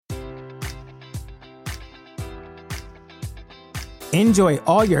Enjoy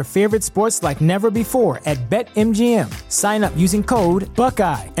all your favorite sports like never before at BetMGM. Sign up using code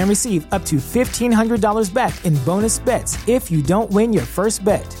Buckeye and receive up to $1,500 back in bonus bets if you don't win your first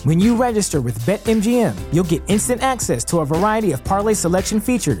bet. When you register with BetMGM, you'll get instant access to a variety of parlay selection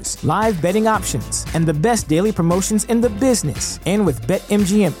features, live betting options, and the best daily promotions in the business. And with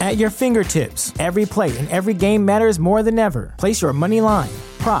BetMGM at your fingertips, every play and every game matters more than ever. Place your money line,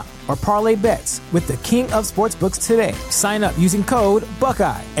 prop, or parlay bets with the king of sportsbooks today. Sign up using code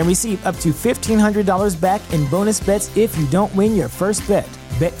Buckeye and receive up to $1,500 back in bonus bets if you don't win your first bet.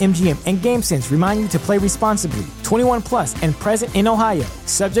 BetMGM and GameSense remind you to play responsibly. 21 plus and present in Ohio,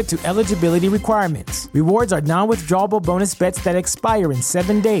 subject to eligibility requirements. Rewards are non-withdrawable bonus bets that expire in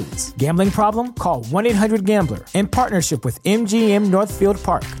 7 days. Gambling problem? Call 1-800-GAMBLER. In partnership with MGM Northfield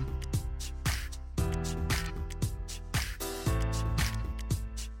Park.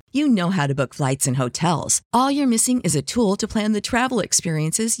 You know how to book flights and hotels. All you're missing is a tool to plan the travel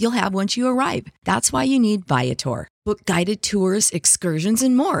experiences you'll have once you arrive. That's why you need Viator. Book guided tours, excursions,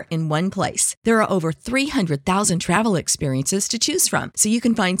 and more in one place. There are over 300,000 travel experiences to choose from, so you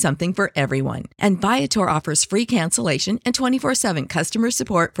can find something for everyone. And Viator offers free cancellation and 24/7 customer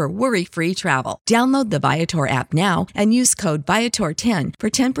support for worry-free travel. Download the Viator app now and use code Viator10 for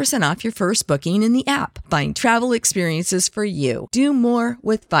 10% off your first booking in the app. Find travel experiences for you. Do more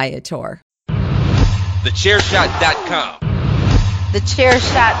with Viator. TheChairShot.com.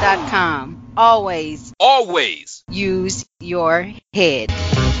 TheChairShot.com. Always use your head.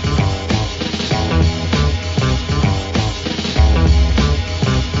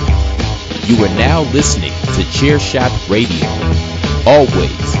 You are now listening to Chairshot Radio.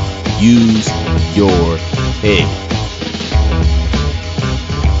 Always use your head.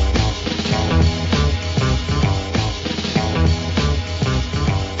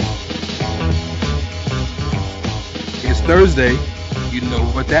 It's Thursday. You know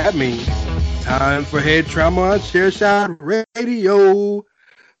what that means. Time for Head Trauma on Chairshot Radio. Pew,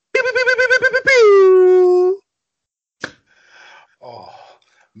 pew, pew, pew, pew, pew, pew. Oh,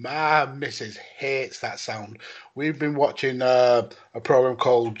 my missus hates that sound. We've been watching a program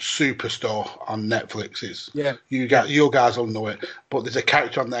called Superstore on Netflix. You guys will know it, but there's a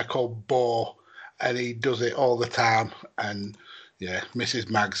character on there called Bo, and he does it all the time. And yeah, Mrs.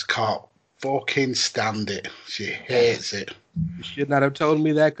 Mags can't fucking stand it. She hates it. You should not have told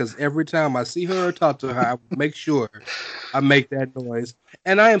me that, because every time I see her or talk to her, I make sure I make that noise.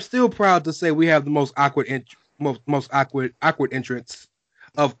 And I am still proud to say we have the most awkward entrance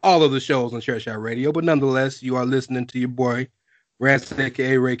of all of the shows on Chairshot Radio. But nonetheless, you are listening to your boy Rance,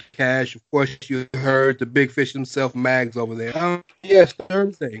 aka Ray Cash. Of course, you heard the big fish himself, Mags, over there. Yes,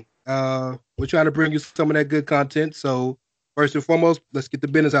 Thursday. We're trying to bring you some of that good content. So first and foremost, let's get the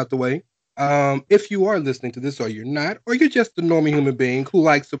business out the way. If you are listening to this, or you're not, or you're just a normal human being who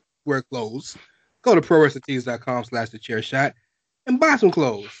likes to wear clothes, go to ProWrestlingTees.com/thechairshot and buy some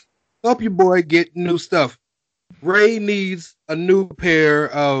clothes. Help your boy get new stuff. Ray needs a new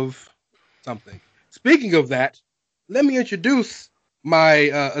pair of something. Speaking of that, let me introduce my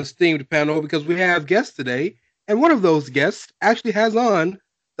esteemed panel, because we have guests today, and one of those guests actually has on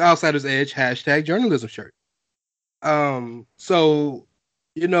the Outsider's Edge #journalism shirt. So,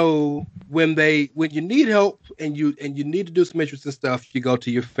 you know, when you need help and you need to do some interesting stuff, you go to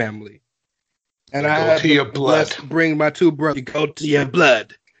your family. And I go to your blood. Bring my two brothers. You go to your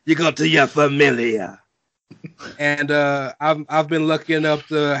blood. You go to your familia. And I've been lucky enough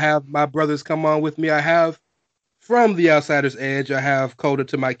to have my brothers come on with me. I have from the Outsider's Edge. I have Coda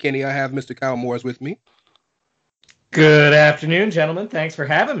to Mike Kenny. I have Mr. Kyle Morris with me. Good afternoon, gentlemen. Thanks for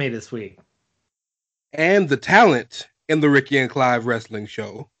having me this week. And the talent in the Ricky and Clive Wrestling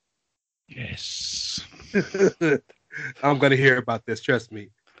Show. Yes. I'm going to hear about this, trust me.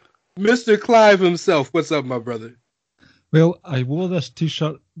 Mr. Clive himself, what's up, my brother? Well, I wore this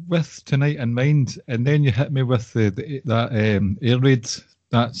T-shirt with Tonight in Mind, and then you hit me with that air raid,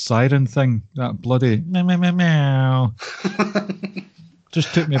 that siren thing, that bloody meow, meow, meow, meow.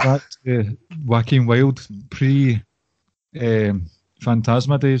 Just took me back to Wacky Wild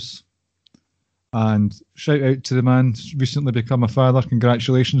pre-Phantasma days. And shout out to the man who's recently become a father.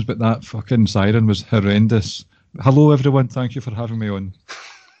 Congratulations, but that fucking siren was horrendous. Hello, everyone. Thank you for having me on.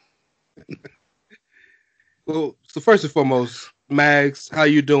 Well, so first and foremost, Mags, how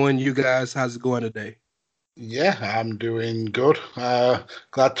you doing? You guys, how's it going today? Yeah, I'm doing good.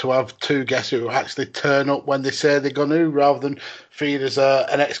 Glad to have two guests who actually turn up when they say they're going to, rather than feed us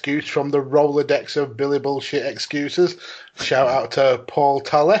an excuse from the Rolodex of Billy Bullshit excuses. Shout out to Paul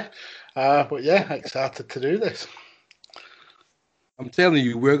Tully. But yeah, excited to do this. I'm telling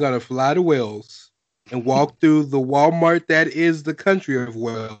you, we're going to fly to Wales and walk through the Walmart that is the country of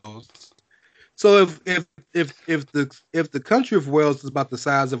Wales. So if the country of Wales is about the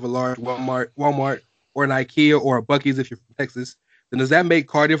size of a large Walmart or an IKEA or a Buc-ee's if you're from Texas, then does that make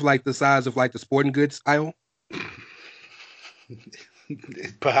Cardiff like the size of like the sporting goods aisle?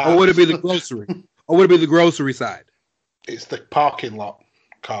 Perhaps. Or would it be the grocery? Or would it be the grocery side? It's the parking lot,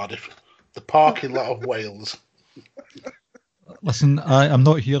 Cardiff. The parking lot of Wales. Listen, I'm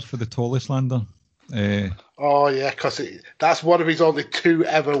not here for the Tolly slander. Oh, yeah, because that's one of his only two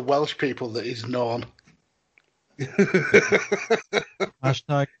ever Welsh people that he's known.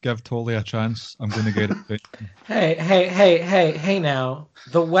 Hashtag give Tolly a chance. I'm going to get it. Hey now.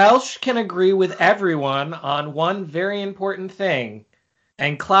 The Welsh can agree with everyone on one very important thing.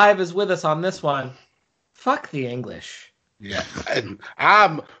 And Clive is with us on this one. Fuck the English. Yeah, and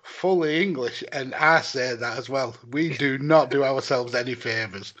I'm fully English, and I say that as well. We do not do ourselves any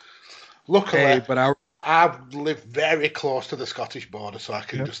favours. Luckily, but I live very close to the Scottish border, so I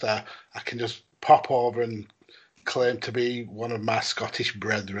can just pop over and claim to be one of my Scottish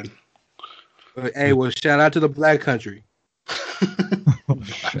brethren. Hey, well, shout out to the Black Country.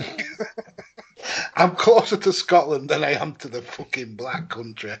 I'm closer to Scotland than I am to the fucking Black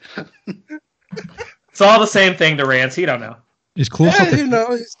Country. It's all the same thing to Rance. He don't know. He's closer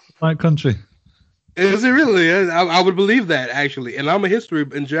to Black Country. Is it really? I would believe that, actually. And I'm a history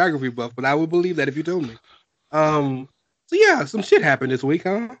and geography buff, but I would believe that if you told me. So, yeah, some shit happened this week,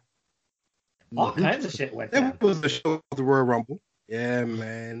 huh? All kinds of shit went down. That was the show of the Royal Rumble. Yeah,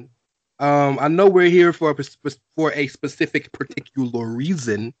 man. I know we're here for a specific particular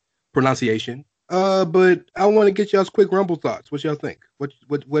reason, pronunciation. But I want to get y'all's quick Rumble thoughts. What y'all think?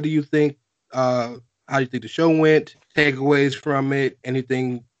 What do you think? How do you think the show went? Takeaways from it?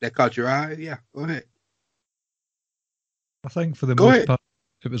 Anything that caught your eye? Yeah, go ahead. I think for the most part,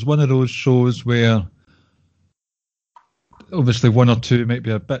 it was one of those shows where obviously one or two might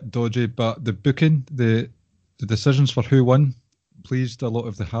be a bit dodgy, but the booking, the decisions for who won pleased a lot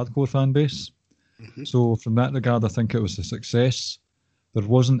of the hardcore fan base. Mm-hmm. So from that regard, I think it was a success. There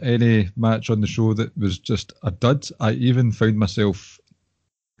wasn't any match on the show that was just a dud. I even found myself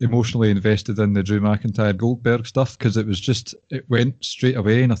emotionally invested in the Drew McIntyre Goldberg stuff because it went straight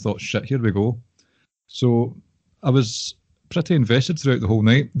away and I thought, shit, here we go. So I was pretty invested throughout the whole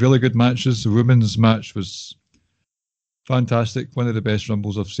night. Really good matches. The women's match was fantastic. One of the best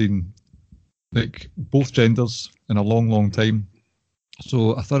Rumbles I've seen, like both genders, in a long, long time.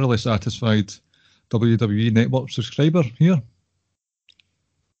 So a thoroughly satisfied WWE Network subscriber here.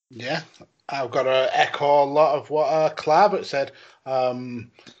 Yeah, I've got to echo a lot of what Clive said.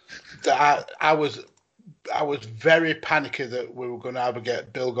 That I was very panicky that we were going to either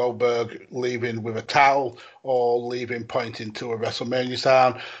get Bill Goldberg leaving with a towel or leaving pointing to a WrestleMania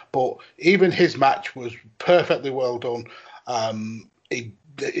sign. But even his match was perfectly well done.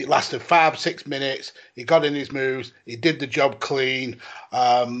 It lasted 5-6 minutes. He got in his moves. He did the job clean.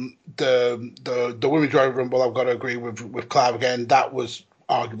 The Women's Royal Rumble, I've got to agree with Clive again. That was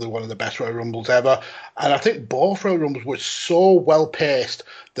arguably one of the best Royal Rumbles ever. And I think both Royal Rumbles were so well paced.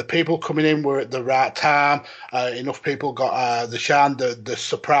 The people coming in were at the right time. Enough people got the shine. The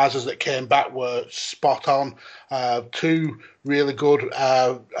surprises that came back were spot on. Two really good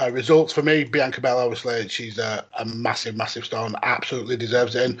results for me. Bianca Belair, obviously, she's a massive, massive star and absolutely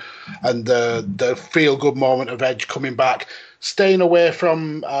deserves it. And the feel-good moment of Edge coming back, staying away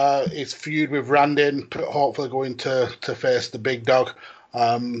from his feud with Randy, hopefully going to face the big dog.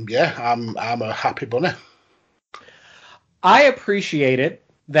 I'm a happy bunny. I appreciated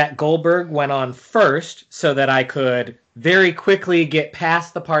that Goldberg went on first so that I could very quickly get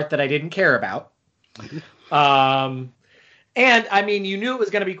past the part that I didn't care about. And I mean, you knew it was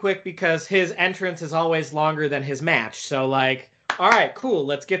going to be quick because his entrance is always longer than his match. So like, all right, cool.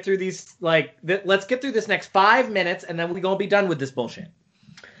 Let's get through these. Let's get through this next 5 minutes, and then we're gonna be done with this bullshit.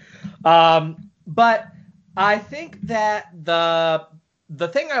 But I think that the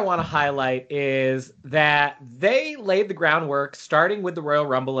thing I want to highlight is that they laid the groundwork, starting with the Royal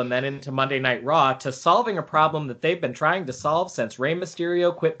Rumble and then into Monday Night Raw, to solving a problem that they've been trying to solve since Rey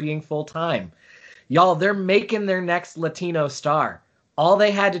Mysterio quit being full-time. Y'all, they're making their next Latino star. All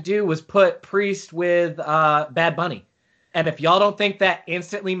they had to do was put Priest with Bad Bunny. And if y'all don't think that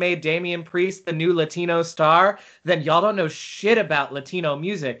instantly made Damian Priest the new Latino star, then y'all don't know shit about Latino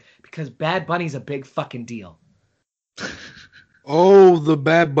music, because Bad Bunny's a big fucking deal. Oh, the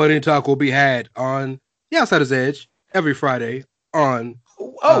Bad Bunny talk will be had on The Outsider's Edge every Friday on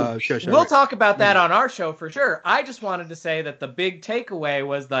We'll talk about that on our show for sure. I just wanted to say that the big takeaway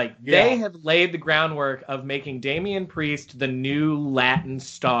was they have laid the groundwork of making Damian Priest the new Latin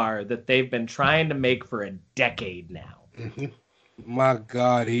star that they've been trying to make for a decade now. Mm-hmm. My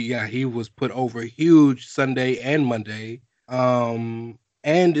God, he was put over huge Sunday and Monday, and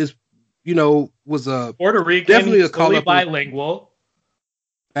is was a Puerto Rican, definitely a fully bilingual,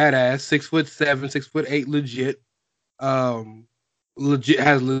 badass, 6'7", 6'8", legit.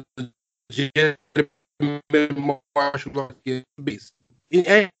 Has legit martial arts beast.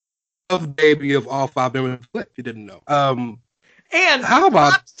 And the baby of all 5 members of the clique, if you didn't know. And how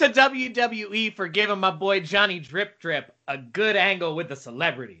about props to WWE for giving my boy Johnny Drip Drip a good angle with the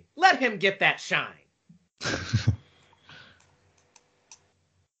celebrity. Let him get that shine.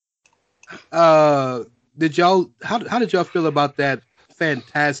 How did y'all feel about that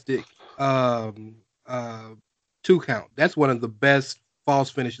fantastic 2 count? That's one of the best false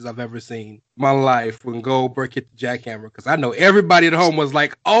finishes I've ever seen in my life when Goldberg hit the jackhammer, because I know everybody at home was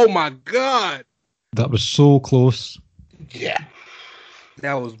like, "Oh my God!" That was so close. Yeah,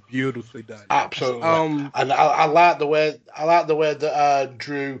 that was beautifully done. Absolutely. And I like the way that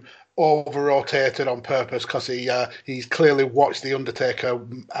Drew over-rotated on purpose, because he's clearly watched the Undertaker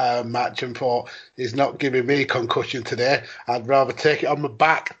match and thought, he's not giving me concussion today. I'd rather take it on my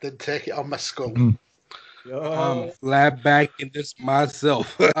back than take it on my skull. Mm. I'm flat back in this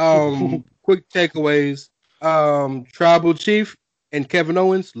myself. Quick takeaways. Tribal Chief and Kevin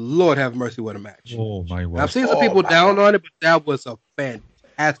Owens, Lord have mercy, what a match. Oh my word. I've seen some people down on it, but that was a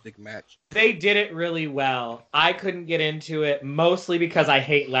fantastic match. They did it really well. I couldn't get into it, mostly because I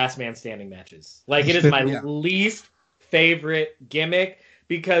hate last man standing matches. Like, it is my least favorite gimmick,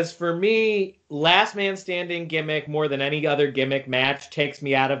 because for me, last man standing gimmick more than any other gimmick match takes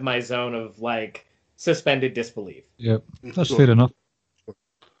me out of my zone of like suspended disbelief. Yep, that's fair enough.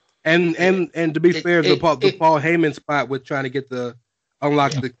 And to be fair, the Paul Heyman spot with trying to get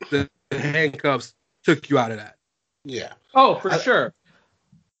unlock the handcuffs took you out of that. Yeah. Oh, for sure.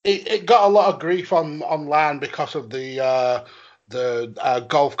 It got a lot of grief online because of the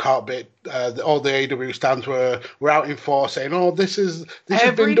golf cart bit. All the AEW stands were out in force saying, "Oh, this has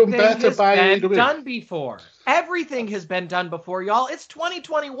been done better by AEW." Done before. Everything has been done before, y'all. It's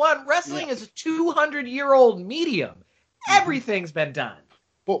 2021. Wrestling is a 200-year-old medium. Everything's been done.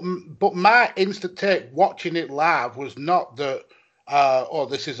 But my instant take watching it live was not that,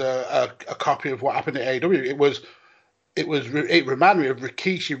 this is a copy of what happened at AEW. It reminded me of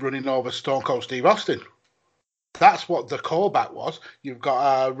Rikishi running over Stone Cold Steve Austin. That's what the callback was. You've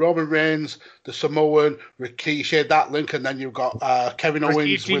got Roman Reigns, the Samoan, Rikishi, that link, and then you've got Kevin Owens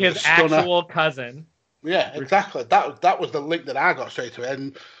Rikishi, with his the stunner. Actual cousin. Yeah, exactly. That was the link that I got straight to it.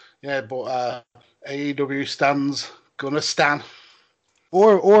 And yeah, but AEW stands gonna stand.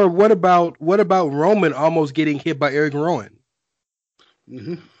 Or what about Roman almost getting hit by Eric Rowan?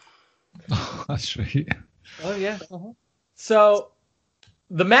 Mm-hmm. Oh, that's right. Oh yeah. Uh-huh. So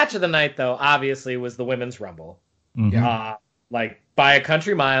the match of the night, though, obviously was the Women's Rumble, like by a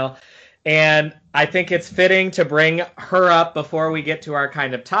country mile, and I think it's fitting to bring her up before we get to our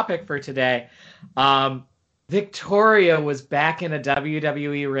kind of topic for today. Victoria was back in a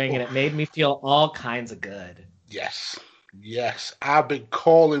WWE ring, and it made me feel all kinds of good. Yes, I've been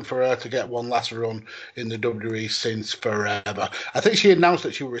calling for her to get one last run in the WWE since forever. I think she announced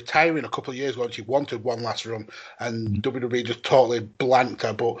that she was retiring a couple of years ago and she wanted one last run, and WWE just totally blanked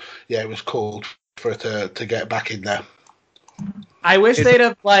her. But yeah, it was cool for her to get back in there. I wish they'd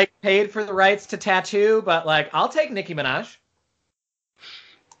have paid for the rights to tattoo, but I'll take Nicki Minaj.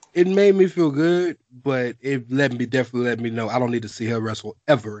 It made me feel good, but it definitely let me know I don't need to see her wrestle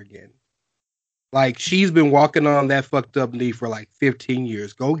ever again. She's been walking on that fucked up knee for 15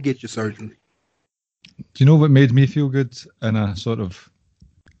 years. Go get your surgery. Do you know what made me feel good in a sort of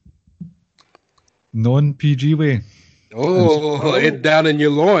non-PG way? Oh, it down in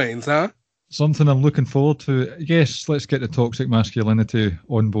your loins, huh? Something I'm looking forward to. Yes, let's get the toxic masculinity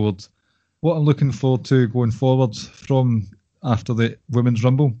on board. What I'm looking forward to going forward from after the Women's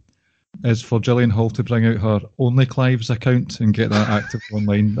Rumble is for Gillian Hall to bring out her Only Clives account and get that active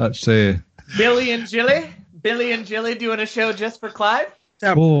online. That's Billy and Jilly doing a show just for Clive?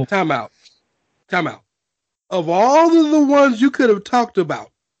 Time out. Of all of the ones you could have talked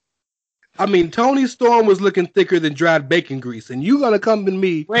about, I mean, Tony Storm was looking thicker than dried bacon grease, and you gonna come to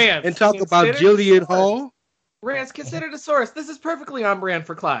me and talk about Jillian Hall? Rance, considered a source. This is perfectly on brand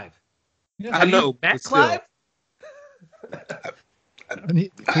for Clive. Yeah, I know. Matt Clive? I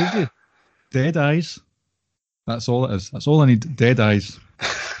need dead eyes. That's all it is. That's all I need. Dead eyes.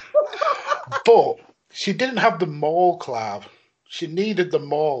 But she didn't have the mole Clive. She needed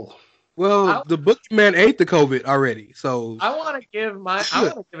them all. Well, the Boogeyman ate the COVID already, so I want to give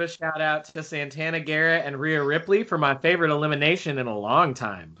a shout out to Santana Garrett and Rhea Ripley for my favorite elimination in a long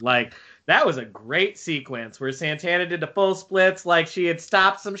time. Like, that was a great sequence where Santana did the full splits like she had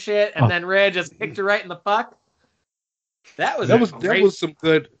stopped some shit, and then Rhea just kicked her right in the fuck. There was some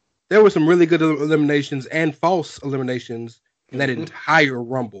really good eliminations and false eliminations in that entire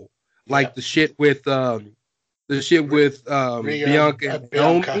Rumble. Like the shit with Bianca and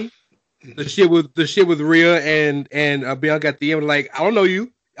Naomi. The shit with Rhea and Bianca at the end, like, I don't know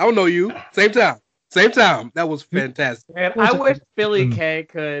you. Same time. That was fantastic. Man, I wish Billie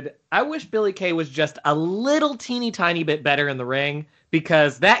Kay was just a little teeny tiny bit better in the ring,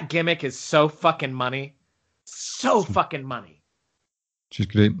 because that gimmick is so fucking money. So fucking money. She's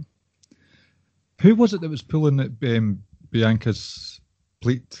great. Who was it that was pulling at Bianca's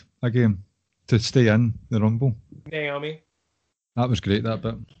pleat again to stay in the Rumble? Naomi. That was great, that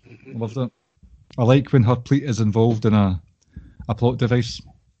bit. I loved it. I like when her pleat is involved in a plot device.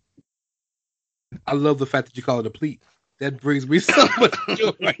 I love the fact that you call it a pleat. That brings me so much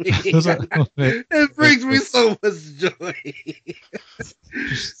joy. It brings me so much joy.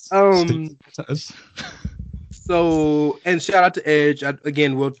 So, and shout out to Edge.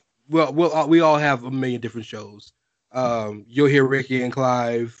 Again, we all have a million different shows. You'll hear Ricky and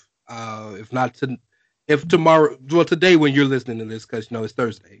Clive. If tomorrow, well, today when you're listening to this, because it's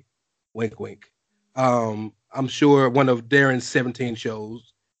Thursday, wink, wink. I'm sure one of Darren's 17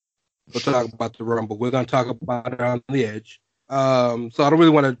 shows, we'll talk about the Rumble. We're going to talk about it on the Edge. So I don't really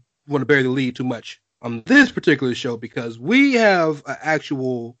want to bury the lead too much on this particular show, because we have an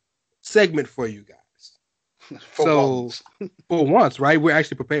actual segment for you guys. For once, right? We're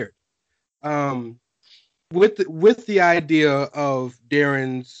actually prepared. With the idea of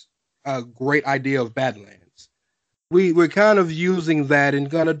Darren's great idea of Badlands, we're kind of using that and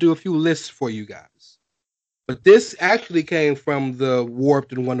gonna do a few lists for you guys. But this actually came from the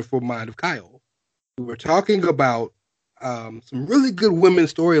warped and wonderful mind of Kyle. We were talking about some really good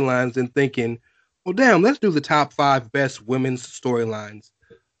women's storylines and thinking, well, damn, let's do the top 5 best women's storylines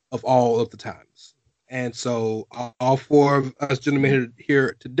of all of the times. And so all 4 of us gentlemen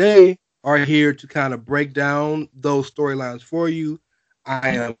here today are here to kind of break down those storylines for you. I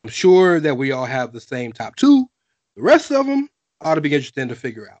am sure that we all have the same top 2. The rest of them ought to be interesting to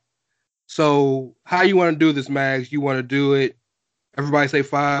figure out. So how you want to do this, Mags? You want to do it, everybody say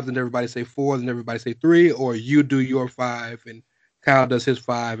 5, then everybody say 4, then everybody say 3, or you do your 5 and Kyle does his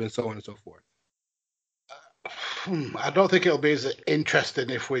 5, and so on and so forth? I don't think it'll be as interesting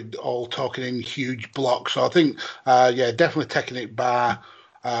if we're all talking in huge blocks. So I think, definitely taking it by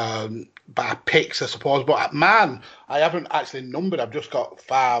picks, I suppose. But man, I haven't actually numbered. I've just got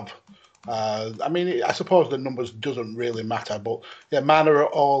 5. I suppose the numbers doesn't really matter, but yeah, mine are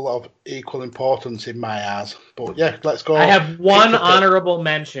all of equal importance in my eyes. But yeah, let's go. I have one honorable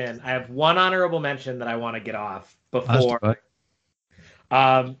mention. That I want to get off before.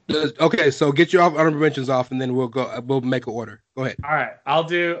 Okay, so get your honorable mentions off, and then we'll make an order. Go ahead. All right, I'll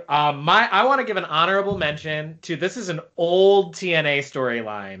do I want to give an honorable mention to, this is an old TNA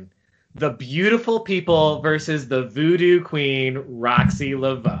storyline, the Beautiful People versus the Voodoo Queen Roxy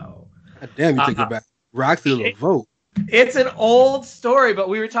Laveau. God damn, you take it back. Roxy Laveau. It's an old story, but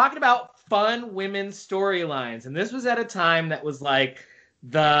we were talking about fun women's storylines, and this was at a time that was like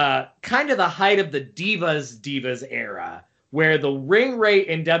the kind of the height of the divas era, where the ring rate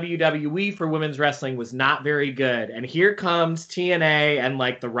in WWE for women's wrestling was not very good. And here comes TNA and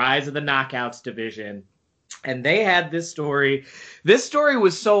like the rise of the Knockouts division. And they had this story. This story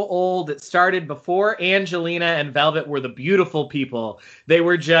was so old, it started before Angelina and Velvet were the Beautiful People. They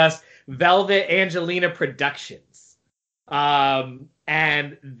were just Velvet Angelina Productions.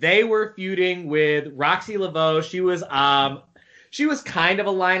 And they were feuding with Roxy Laveau. She was kind of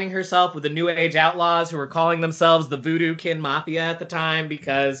aligning herself with the New Age Outlaws, who were calling themselves the Voodoo Kin Mafia at the time,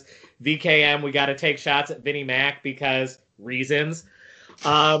 because VKM, we got to take shots at Vinnie Mac because reasons.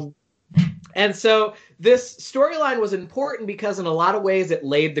 And so this storyline was important because in a lot of ways it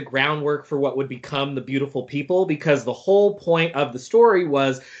laid the groundwork for what would become the Beautiful People, because the whole point of the story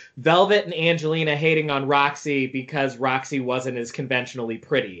was Velvet and Angelina hating on Roxy because Roxy wasn't as conventionally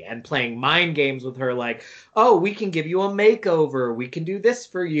pretty, and playing mind games with her like, oh, we can give you a makeover, we can do this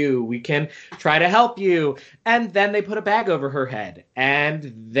for you, we can try to help you. And then they put a bag over her head,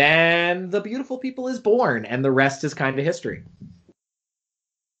 and then the Beautiful People is born, and the rest is kind of history.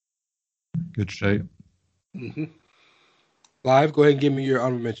 Good shape. Mm-hmm. Live, go ahead and give me your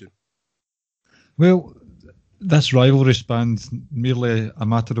honorable mention. Well, this rivalry spans merely a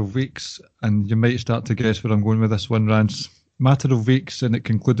matter of weeks, and you might start to guess where I'm going with this one, Rance. matter of weeks, and it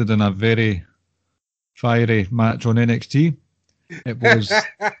concluded in a very fiery match on NXT. It was.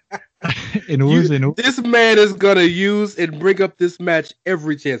 This man is gonna use and bring up this match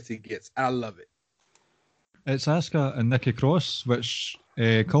every chance he gets. I love it. It's Asuka and Nikki Cross, which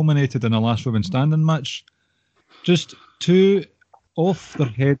culminated in a last woman standing match. Just two off their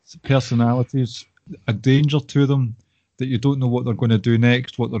head personalities, a danger to them that you don't know what they're going to do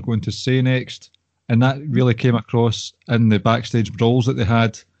next, what they're going to say next, and that really came across in the backstage brawls that they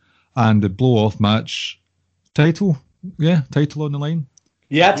had and the blow-off match. Title on the line.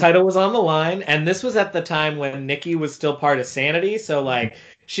 Yeah, title was on the line, and this was at the time when Nikki was still part of Sanity, so like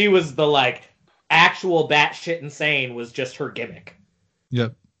she was the like actual batshit insane was just her gimmick.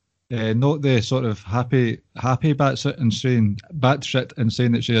 Yep. Not the sort of happy batshit insane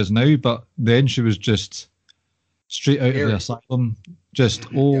that she is now, but then she was just straight out of the asylum.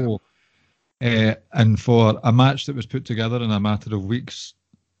 And for a match that was put together in a matter of weeks,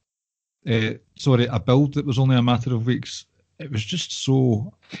 a build that was only a matter of weeks, it was just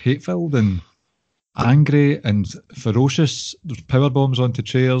so hate-filled and angry and ferocious. There's power bombs onto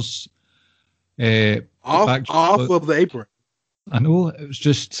chairs. Off of the apron. I know, it was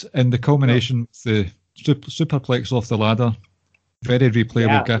just in the culmination with the superplex off the ladder. Very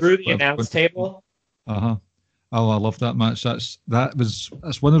replayable. Yeah, through the announce table. Oh, I love that match. That's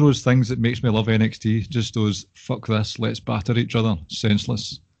one of those things that makes me love NXT. Just those fuck this, let's batter each other,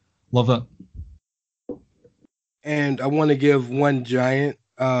 senseless. Love that. And I want to give one giant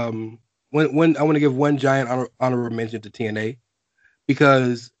honorable mention to TNA,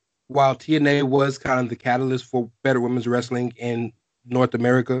 because while TNA was kind of the catalyst for better women's wrestling in North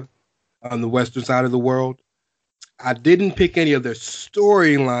America, on the western side of the world, I didn't pick any of their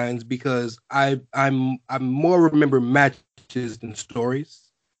storylines because I more remember matches than stories.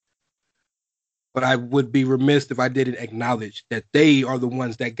 But I would be remiss if I didn't acknowledge that they are the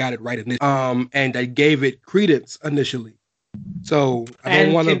ones that got it right initially, and they gave it credence initially. So I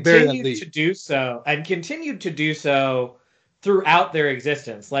don't want to bury that lead. Continued to do so throughout their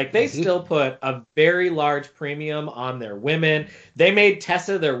existence. Like they still put a very large premium on their women. They made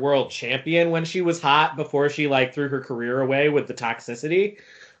Tessa their world champion when she was hot before she like threw her career away with the toxicity.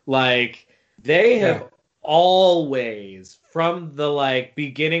 Like they have always, from the like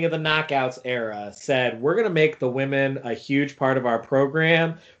beginning of the Knockouts era, said we're going to make the women a huge part of our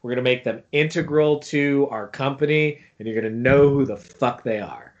program. We're going to make them integral to our company, and you're going to know who the fuck they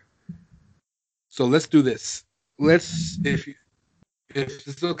are. So let's do this. If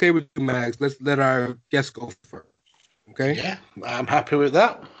it's okay with you, Max, let's let our guest go first. Okay? Yeah, I'm happy with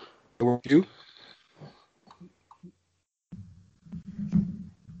that. With you?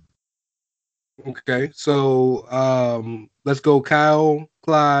 Okay, so let's go Kyle,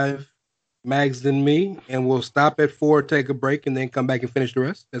 Clive, Mags, then me, and we'll stop at 4, take a break, and then come back and finish the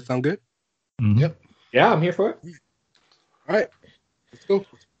rest. That sound good? Mm-hmm. Yep. Yeah, I'm here for it. All right, let's go.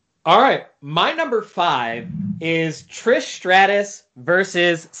 All right, my number 5 is Trish Stratus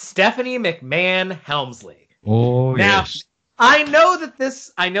versus Stephanie McMahon Helmsley. Oh, now, yes. I know that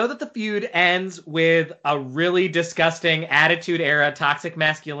the feud ends with a really disgusting Attitude Era toxic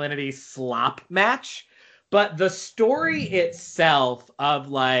masculinity slop match, but the story itself of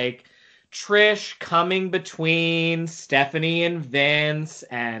like Trish coming between Stephanie and Vince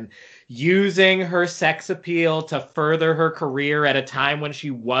and using her sex appeal to further her career at a time when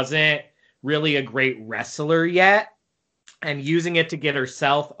she wasn't really a great wrestler yet, and using it to get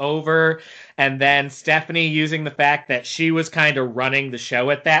herself over, and then Stephanie using the fact that she was kind of running the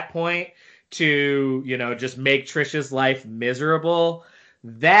show at that point to, you know, just make Trish's life miserable.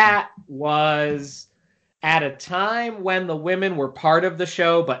 That was at a time when the women were part of the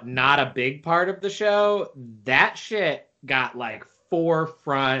show, but not a big part of the show. That shit got like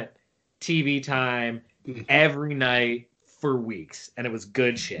forefront TV time every night for weeks, and it was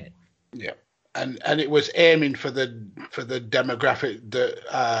good shit. Yeah. And it was aiming for the demographic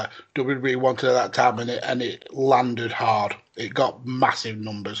that WWE wanted at that time, and it landed hard. It got massive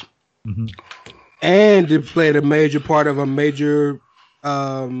numbers, and it played a major part of a major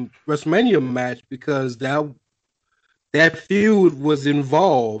WrestleMania match, because that feud was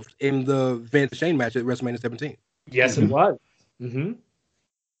involved in the Vince Shane match at WrestleMania 17. Yes, it was. Mm-hmm.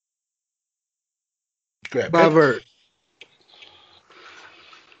 Great. Robert.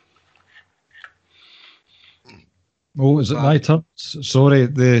 Oh, is it my turn? Sorry,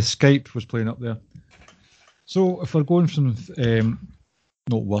 the Skype was playing up there. So if we're going from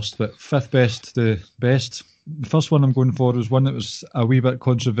not worst, but 5th best to best, the first one I'm going for is one that was a wee bit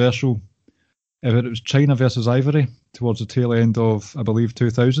controversial. It was China versus Ivory towards the tail end of, I believe,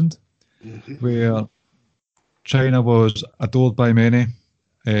 2000, where Chyna was adored by many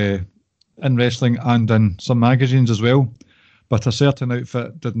in wrestling and in some magazines as well. But a certain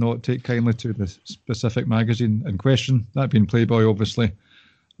outfit did not take kindly to the specific magazine in question, that being Playboy, obviously.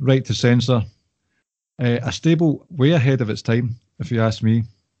 Right to censor. A stable way ahead of its time, if you ask me.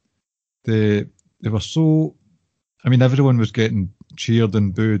 They were so... I mean, everyone was getting cheered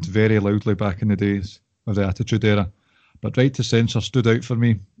and booed very loudly back in the days of the Attitude Era. But Right to Censor stood out for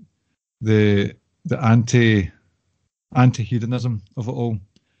me. The anti-hedonism of it all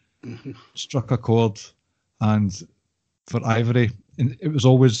struck a chord. And for Ivory, it was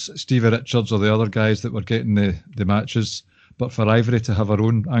always Stevie Richards or the other guys that were getting the matches. But for Ivory to have her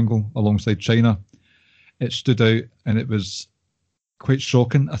own angle alongside Chyna, it stood out, and it was quite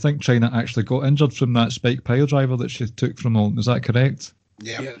shocking. I think Chyna actually got injured from that spike pile driver that she took from Alton. Is that correct?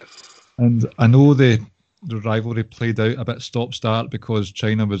 Yeah. And I know the rivalry played out a bit stop-start because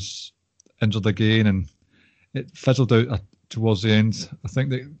Chyna was injured again, and it fizzled out towards the end. I think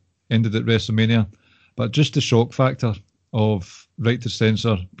they ended at WrestleMania. But just the shock factor of Right to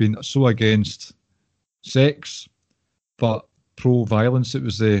Censor being so against sex, but pro-violence, it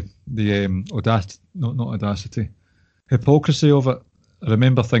was the hypocrisy of it. I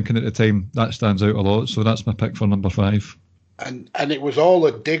remember thinking at the time that stands out a lot, so that's my pick for number 5. And it was all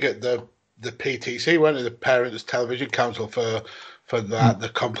a dig at the PTC, weren't it? The Parents Television Council for that, the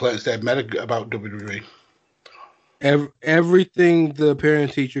complaints they made about WWE. Everything the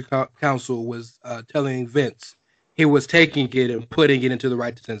Parent Teacher Council was telling Vince, he was taking it and putting it into the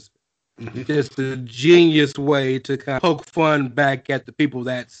Right to Censor. Just a genius way to kind of poke fun back at the people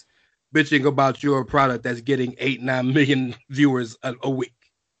that's bitching about your product that's getting 8-9 million viewers a week.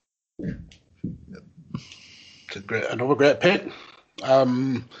 It's another great pick.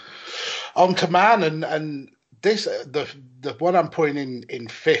 On to Man, and this the one I'm putting in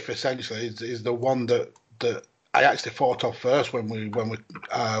fifth essentially is the one that I actually thought of first when we come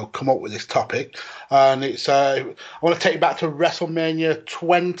up with this topic, and it's I want to take you back to WrestleMania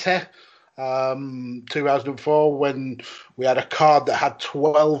 20. 2004, when we had a card that had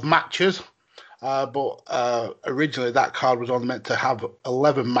 12 matches, but originally that card was only meant to have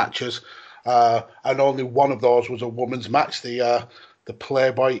 11 matches, and only one of those was a women's match, the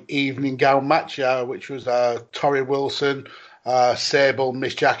Playboy evening gown match, which was Torrie Wilson, Sable,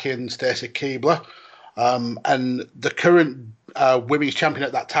 Miss Jackie, and Stacy Keibler, and the current women's champion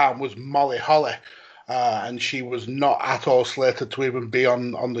at that time was Molly Holly. And she was not at all slated to even be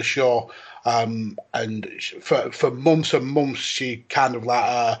on the show. And for months and months, she kind of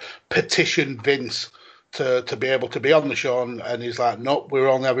like petitioned Vince to be able to be on the show, and he's like, nope, we're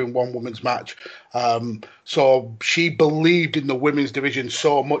only having one women's match. So she believed in the women's division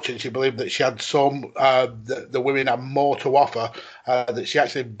so much, and she believed that she had the women had more to offer, that she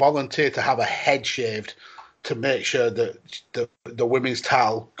actually volunteered to have her head shaved to make sure that the women's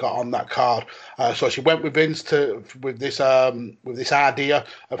title got on that card. So she went with Vince with this idea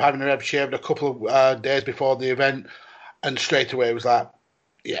of having her head shaved a couple of days before the event, and straight away was like,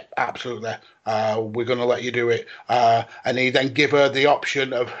 yeah, absolutely, we're going to let you do it. And he then gave her the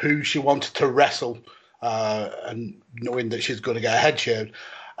option of who she wanted to wrestle, and knowing that she's going to get her head shaved.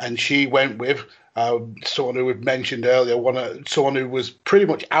 And she went with someone who we've mentioned earlier, someone who was pretty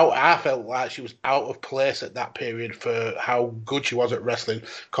much out. I felt like she was out of place at that period for how good she was at wrestling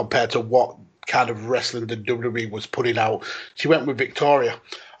compared to what kind of wrestling the WWE was putting out. She went with Victoria,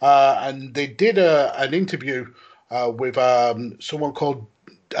 and they did an interview with someone called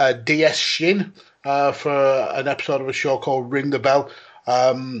DS Shin for an episode of a show called Ring the Bell.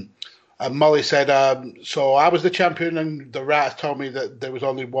 And Molly said, so I was the champion, and the writers told me that there was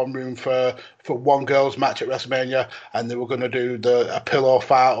only one room for one girls' match at WrestleMania, and they were going to do a pillow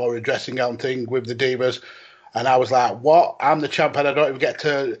fight or a dressing gown thing with the Divas. And I was like, what? I'm the champion. I don't even get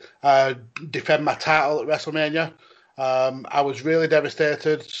to defend my title at WrestleMania. I was really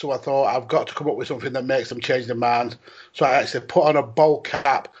devastated, so I thought I've got to come up with something that makes them change their mind. So I actually put on a bowl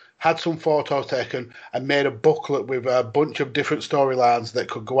cap, had some photos taken, and made a booklet with a bunch of different storylines that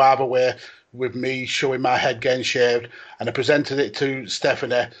could go either way, with me showing my head getting shaved. And I presented it to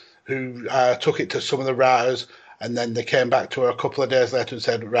Stephanie, who took it to some of the writers, and then they came back to her a couple of days later and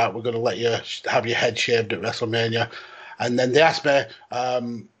said, right, we're going to let you have your head shaved at WrestleMania. And then they asked me,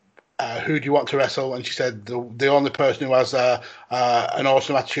 who do you want to wrestle? And she said, the only person who has an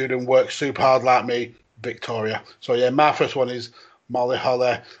awesome attitude and works super hard like me, Victoria. So yeah, my first one is Molly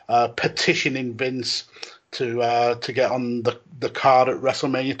Holly petitioning Vince to get on the card at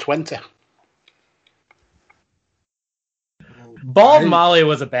WrestleMania 20. Bald Molly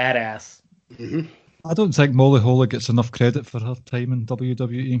was a badass. Mm-hmm. I don't think Molly Holly gets enough credit for her time in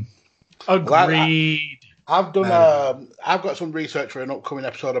WWE. Agreed. I've done. I've got some research for an upcoming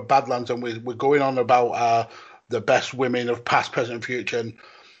episode of Badlands, and we're going on about the best women of past, present, and future, and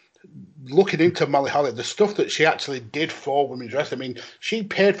looking into Molly Holly, the stuff that she actually did for women's wrestling. I mean, she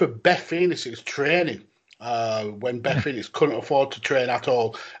paid for Beth Phoenix's training when Beth Phoenix couldn't afford to train at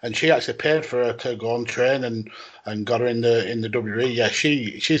all, and she actually paid for her to go and train and got her in the WWE. Yeah,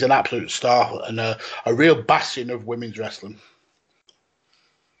 she's an absolute star and a real bastion of women's wrestling.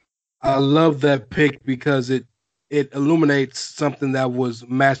 I love that pick because it illuminates something that was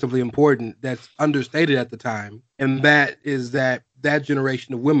massively important that's understated at the time, and that is that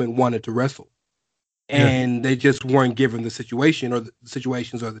generation of women wanted to wrestle, and they just weren't given the situation or the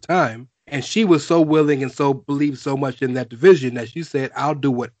situations or the time. And she was so willing and so believed so much in that division that she said, "I'll do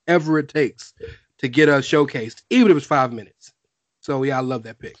whatever it takes to get us showcased, even if it's 5 minutes." So yeah, I love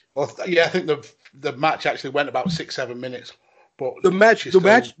that pick. Well, yeah, I think the match actually went about 6-7 minutes. But the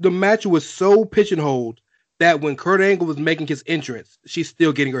match was so pigeonholed that when Kurt Angle was making his entrance, she's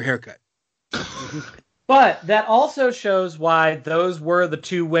still getting her haircut. But that also shows why those were the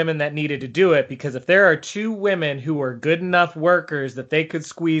two women that needed to do it, because if there are two women who are good enough workers that they could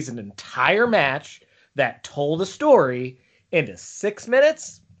squeeze an entire match that told a story into 6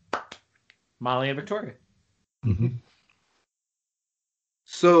 minutes, Molly and Victoria. Mm-hmm.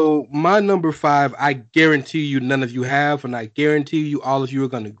 So my number 5, I guarantee you none of you have, and I guarantee you all of you are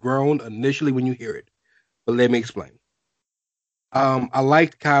going to groan initially when you hear it. But let me explain. I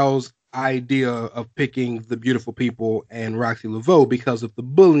liked Kyle's idea of picking the Beautiful People and Roxy Laveau because of the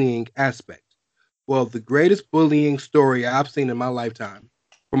bullying aspect. Well, the greatest bullying story I've seen in my lifetime,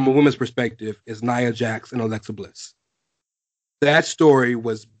 from a woman's perspective, is Nia Jax and Alexa Bliss. That story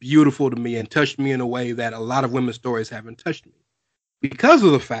was beautiful to me and touched me in a way that a lot of women's stories haven't touched me. Because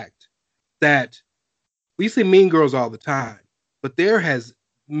of the fact that we see Mean Girls all the time, but there has,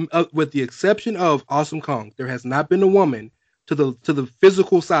 with the exception of Awesome Kong, there has not been a woman to the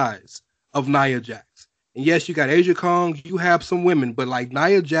physical size of Nia Jax. And yes, you got Asia Kong, you have some women, but like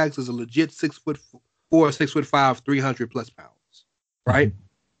Nia Jax is a legit 6'4", 6'5", 300 plus pounds, right?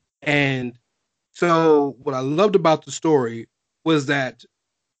 And so what I loved about the story was that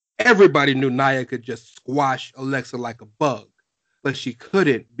everybody knew Nia could just squash Alexa like a bug. But she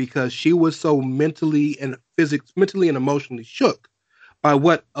couldn't because she was so mentally and emotionally shook by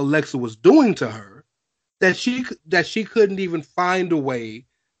what Alexa was doing to her that she couldn't even find a way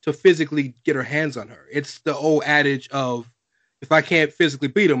to physically get her hands on her. It's the old adage of, if I can't physically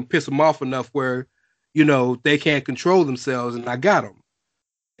beat them, piss them off enough where, they can't control themselves, and I got them.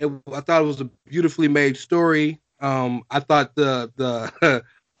 I thought it was a beautifully made story. I thought the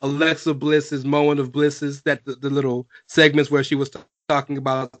Alexa Bliss's moment of blisses, that the little segments where she was talking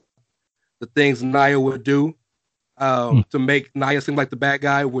about the things Nia would do to make Nia seem like the bad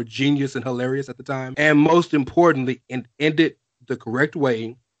guy were genius and hilarious at the time. And most importantly, it ended the correct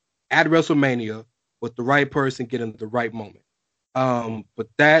way at WrestleMania with the right person getting the right moment. But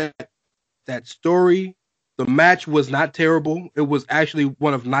that story, the match was not terrible. It was actually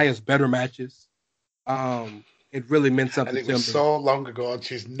one of Nia's better matches. It really meant something. And it was so long ago, and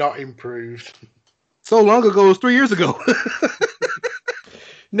she's not improved. So long ago, it was 3 years ago.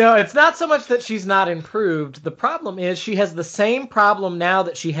 No, it's not so much that she's not improved. The problem is she has the same problem now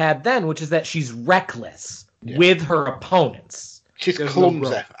that she had then, which is that she's reckless with her opponents. She's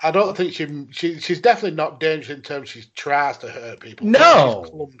clumsy. I don't think she's definitely not dangerous in terms she tries to hurt people.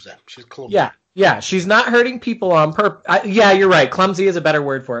 No. She's clumsy. Yeah, she's not hurting people on purpose. Yeah, you're right. Clumsy is a better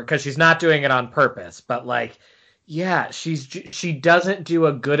word for it because she's not doing it on purpose. But she doesn't do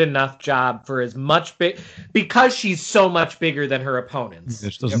a good enough job for as much because she's so much bigger than her opponents.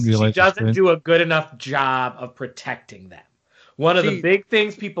 She doesn't do a good enough job of protecting them. One of the big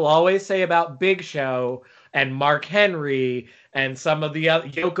things people always say about Big Show and Mark Henry and some of the other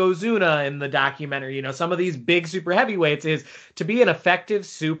Yokozuna in the documentary, some of these big super heavyweights, is to be an effective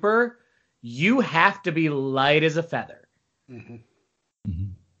super, you have to be light as a feather. Mm-hmm. Mm-hmm.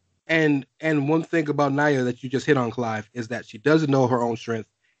 And one thing about Nia that you just hit on, Clive, is that she doesn't know her own strength.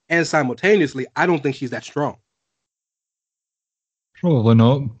 And simultaneously, I don't think she's that strong. Probably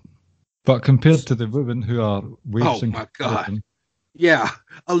not. But compared to the women who are weights, my God. Yeah.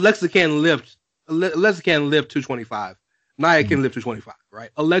 Alexa can lift 225. Nia can lift 225, right?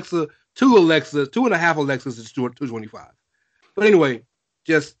 Two and a half Alexas is 225. But anyway,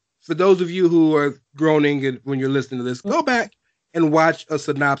 just for those of you who are groaning when you're listening to this, go back and watch a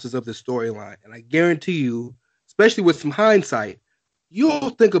synopsis of the storyline. And I guarantee you, especially with some hindsight,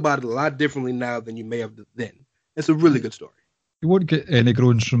 you'll think about it a lot differently now than you may have then. It's a really good story. You won't get any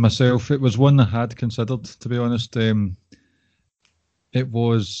groans from myself. It was one I had considered, to be honest. It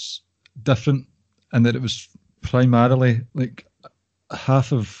was different. and that it was primarily like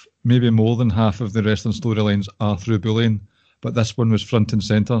half of, maybe more than half of the wrestling storylines are through bullying, but this one was front and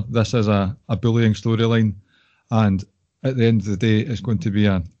center. This is a bullying storyline, and at the end of the day, it's going to be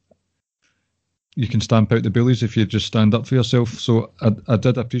you can stamp out the bullies if you just stand up for yourself. So I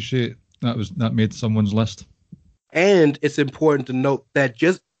did appreciate that made someone's list. And it's important to note that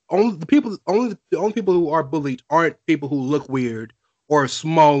just only the only people who are bullied aren't people who look weird or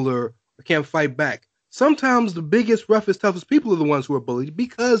smaller or can't fight back. Sometimes the biggest, roughest, toughest people are the ones who are bullied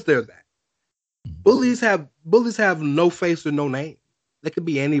because they're that. Bullies have no face or no name. They could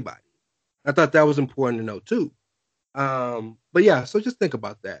be anybody. I thought that was important to know too. But yeah, so just think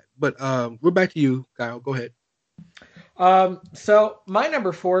about that. But we're back to you, Kyle. Go ahead. So my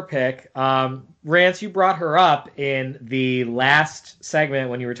number 4 pick, Rance, you brought her up in the last segment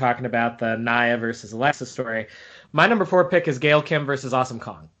when you were talking about the Nia versus Alexa story. My number 4 pick is Gail Kim versus Awesome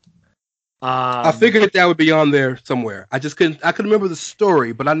Kong. I figured that would be on there somewhere. I couldn't remember the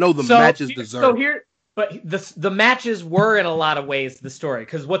story, but I know the matches deserve. But the matches were in a lot of ways the story,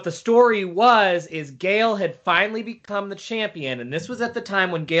 because what the story was is Gail had finally become the champion, and this was at the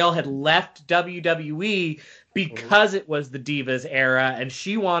time when Gail had left WWE because it was the Divas era, and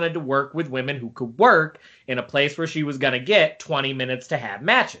she wanted to work with women who could work in a place where she was going to get 20 minutes to have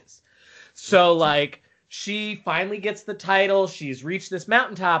matches. So, like, she finally gets the title. She's reached this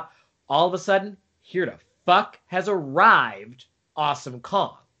mountaintop. All of a sudden, here the fuck has arrived Awesome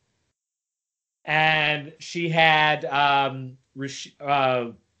Kong. And she had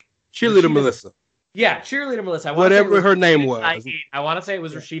Cheerleader Melissa. Yeah, Cheerleader Melissa. Whatever her name was. I want to say it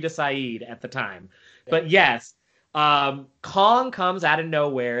was Rashida Saeed at the time. But yes, Kong comes out of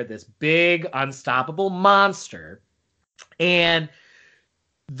nowhere, this big, unstoppable monster. And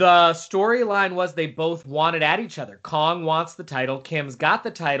the storyline was they both wanted at each other. Kong wants the title. Kim's got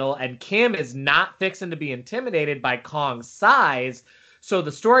the title. And Kim is not fixing to be intimidated by Kong's size. So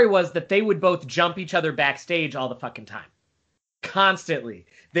the story was that they would both jump each other backstage all the fucking time. Constantly.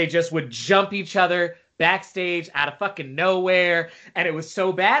 They just would jump each other backstage out of fucking nowhere. And it was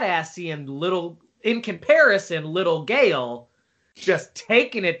so badass seeing little Gail just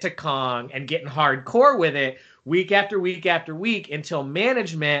taking it to Kong and getting hardcore with it week after week after week until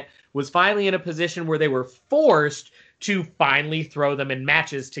management was finally in a position where they were forced to finally throw them in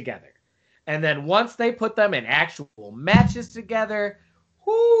matches together. And then once they put them in actual matches together,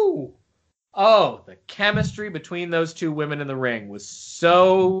 whoo! Oh, the chemistry between those two women in the ring was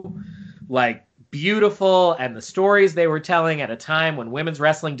so, like, beautiful, and the stories they were telling at a time when women's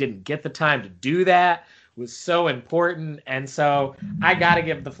wrestling didn't get the time to do that was so important. And so I got to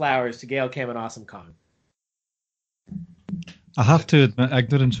give the flowers to Gail Kim and Awesome Kong. I have to admit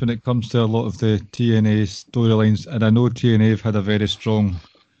ignorance when it comes to a lot of the TNA storylines, and I know TNA have had a very strong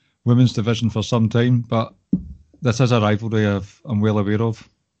women's division for some time, but this is a rivalry I'm well aware of.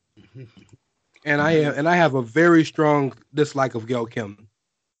 And I have a very strong dislike of Gail Kim,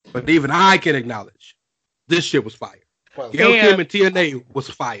 but even I can acknowledge this shit was fire. Gail Kim and TNA was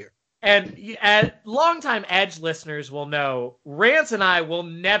fire. And longtime Edge listeners will know, Rance and I will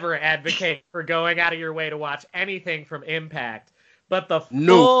never advocate for going out of your way to watch anything from Impact. But the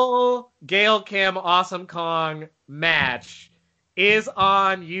full Gail Kim Awesome Kong match is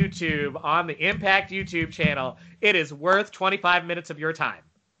on YouTube, on the Impact YouTube channel. It is worth 25 minutes of your time.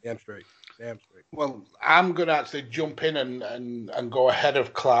 Damn straight. Well, I'm going to actually jump in and go ahead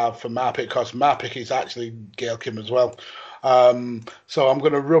of Clive for my pick, because my pick is actually Gail Kim as well. So I'm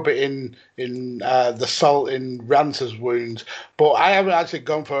going to rub it in the salt in Rance's wounds. But I haven't actually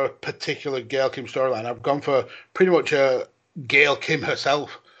gone for a particular Gail Kim storyline. I've gone for pretty much Gail Kim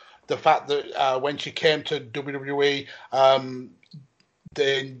herself. The fact that when she came to WWE,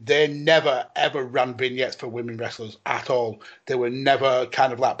 they never, ever ran vignettes for women wrestlers at all. They were never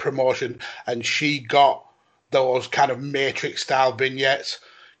kind of like promotion. And she got those kind of Matrix-style vignettes.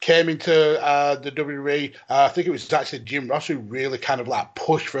 Came into the WWE, I think it was actually Jim Ross who really kind of like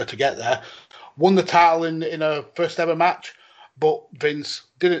pushed for her to get there. Won the title in her first ever match, but Vince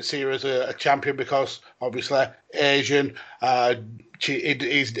didn't see her as a champion because obviously Asian.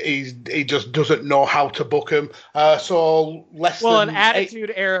 He just doesn't know how to book him. So an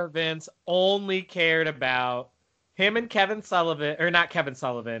Attitude Era Vince only cared about him and Kevin Sullivan, or not Kevin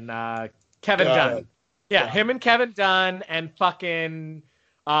Sullivan, Kevin Dunn. Yeah, him and Kevin Dunn and fucking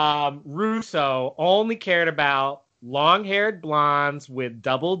Russo only cared about long-haired blondes with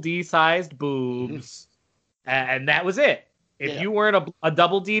double D-sized boobs, and that was it. If you weren't a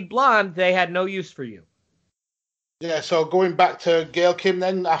double D blonde, they had no use for you. Yeah, so going back to Gail Kim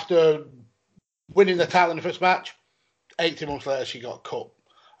then, after winning the title in the first match, 18 months later she got cut.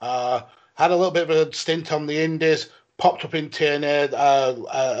 had a little bit of a stint on the Indies, popped up in TNA,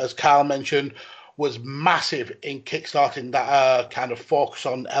 as Carl mentioned, was massive in kickstarting that kind of focus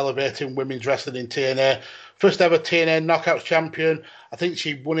on elevating women's wrestling in TNA. First ever TNA Knockouts champion. I think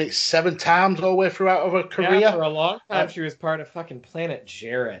she won it 7 times all the way throughout her career. Yeah, for a long time she was part of fucking Planet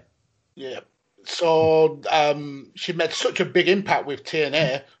Jarrett. Yeah. So she made such a big impact with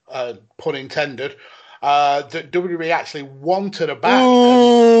TNA, pun intended, that WWE actually wanted her back.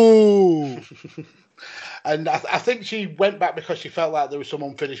 Ooh. And I think she went back because she felt like there was some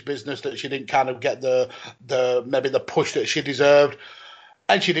unfinished business, that she didn't kind of get maybe the push that she deserved.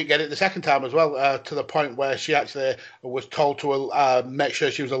 And she didn't get it the second time as well, to the point where she actually was told to make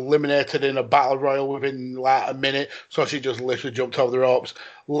sure she was eliminated in a battle royal within like a minute. So she just literally jumped over the ropes,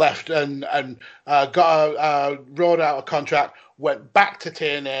 left and got rode out a contract, went back to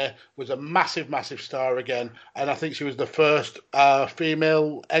TNA, was a massive, massive star again. And I think she was the first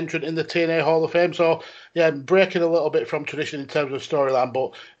female entrant in the TNA Hall of Fame. So, yeah, breaking a little bit from tradition in terms of storyline.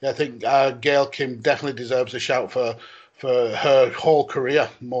 But yeah, I think Gail Kim definitely deserves a shout for her whole career,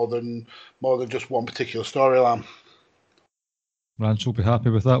 more than just one particular storyline. Rance will be happy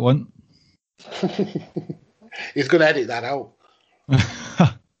with that one. He's going to edit that out.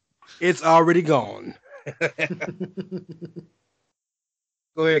 It's already gone.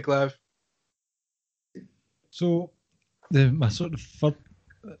 Go ahead, Clive. So, my sort of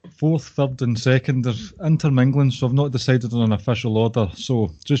fourth, third, and second are intermingling, so I've not decided on an official order. So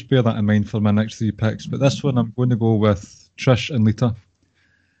just bear that in mind for my next 3 picks. But this one, I'm going to go with Trish and Lita.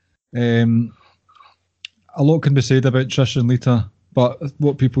 A lot can be said about Trish and Lita, but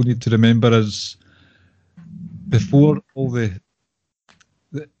what people need to remember is before all the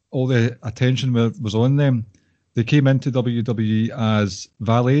attention was on them, they came into WWE as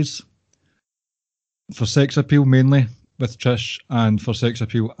valets for sex appeal mainly, with Trish, and for sex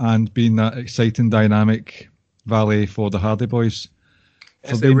appeal and being that exciting, dynamic valet for the Hardy Boys.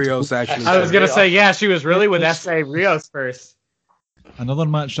 S.A. Rios, actually. I was going to say, yeah, she was really with S.A. Rios first. Another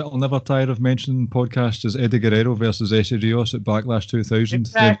match that I'll never tire of mentioning in podcast is Eddie Guerrero versus S.A. Rios at Backlash 2000. In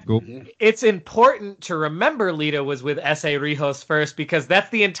fact, it's important to remember Lita was with S.A. Rios first, because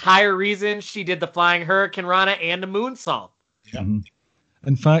that's the entire reason she did the Flying Hurricane Rana and the moonsault. Yeah. Mm-hmm.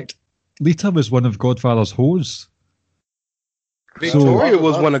 In fact, Lita was one of Godfather's hoes. Victoria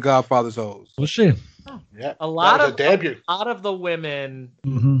was one of Godfather's hoes. Was she? Yeah, a lot of the women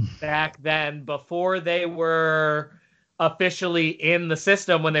back then, before they were officially in the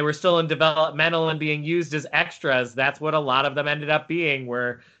system, when they were still in developmental and being used as extras, that's what a lot of them ended up being,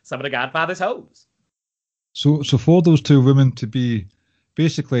 were some of the Godfather's hoes. So for those two women to be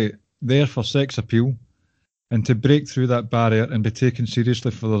basically there for sex appeal and to break through that barrier and be taken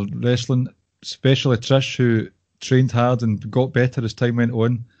seriously for their wrestling, especially Trish, who trained hard and got better as time went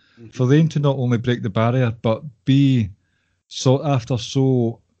on, for them to not only break the barrier but be sought after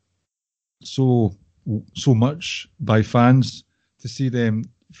so much by fans, to see them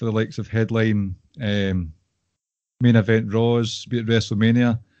for the likes of headline main event Raws, be it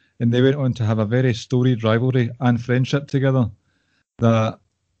WrestleMania, and they went on to have a very storied rivalry and friendship together, that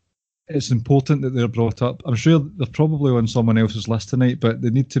it's important that they're brought up. I'm sure they're probably on someone else's list tonight, but they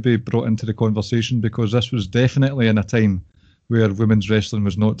need to be brought into the conversation, because this was definitely in a time where women's wrestling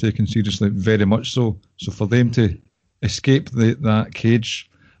was not taken seriously, very much so. So for them to escape that cage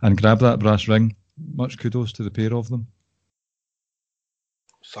and grab that brass ring, much kudos to the pair of them.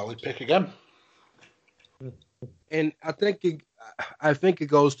 Solid pick again. And I think it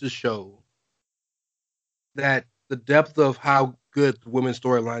goes to show that the depth of how good women's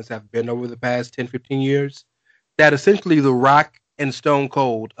storylines have been over the past 10, 15 years, that essentially The Rock and Stone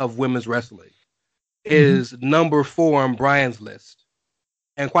Cold of women's wrestling is number 4 on Brian's list.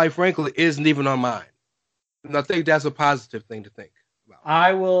 And quite frankly, isn't even on mine. And I think that's a positive thing to think about.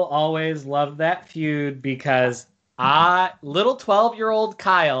 I will always love that feud, because little 12-year-old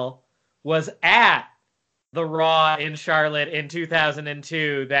Kyle was at the Raw in Charlotte in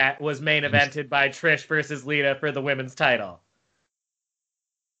 2002 that was main evented by Trish versus Lita for the women's title.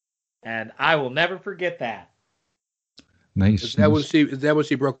 And I will never forget that. Nice. Is that when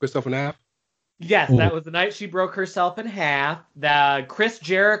she broke herself in half? Yes, that was the night she broke herself in half. Chris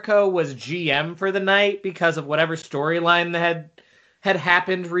Jericho was GM for the night because of whatever storyline that had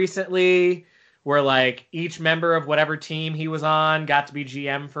happened recently, where like each member of whatever team he was on got to be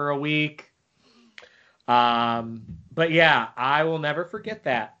GM for a week. But yeah, I will never forget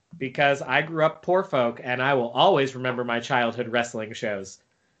that, because I grew up poor folk, and I will always remember my childhood wrestling shows.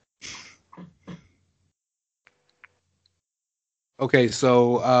 Okay,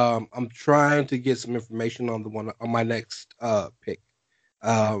 so I'm trying to get some information on my next pick.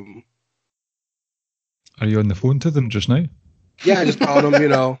 Are you on the phone to them just now? Yeah, I just called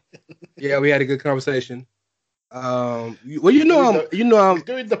them. Yeah, we had a good conversation. I'm doing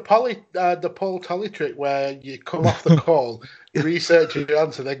the Paul Tully trick where you come off the call, research your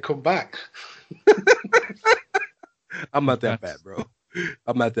answer, then come back. I'm not that bad, bro.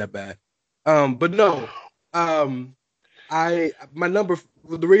 I'm not that bad. But no, the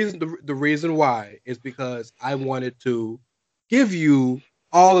reason why is because I wanted to give you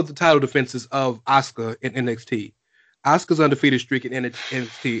all of the title defenses of Asuka in NXT. Asuka's undefeated streak in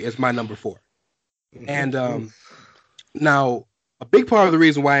NXT is my number 4. And now a big part of the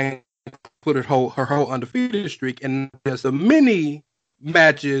reason why I put her whole undefeated streak and there's the many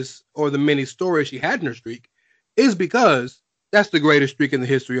matches or the many stories she had in her streak is because that's the greatest streak in the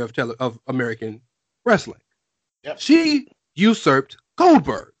history of American wrestling. Yep. She usurped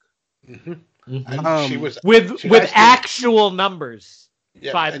Goldberg. She was with actual numbers.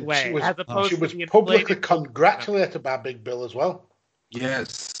 Yeah, by the way, as opposed she was to publicly congratulated by Big Bill as well.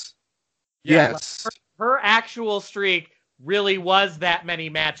 Yes. Yeah, yes. Her actual streak really was that many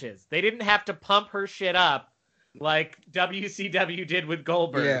matches. They didn't have to pump her shit up like WCW did with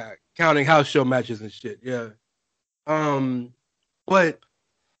Goldberg. Yeah, counting house show matches and shit. Yeah. But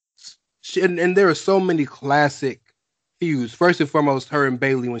and there are so many classic feuds. First and foremost, her and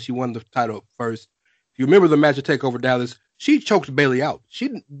Bayley when she won the title first. If you remember the match at TakeOver Dallas, she choked Bayley out.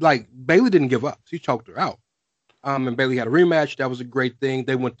 Bayley didn't give up. She choked her out. And Bayley had a rematch. That was a great thing.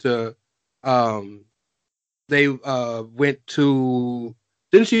 They went to didn't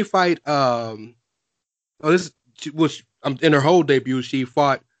she fight in her whole debut she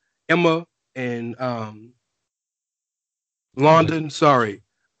fought Emma in London. Sorry.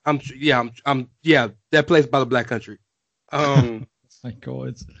 That place by the Black Country. My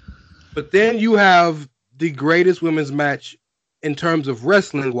God. But then you have the greatest women's match in terms of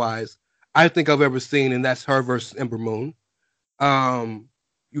wrestling wise I think I've ever seen, and that's her versus Ember Moon.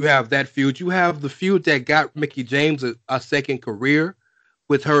 You have that feud. You have the feud that got Mickie James a second career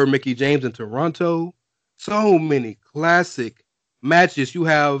with her and Mickie James in Toronto. So many classic matches. You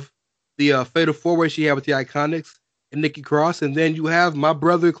have the Fatal 4-Way she had with the Iconics and Nikki Cross, and then you have my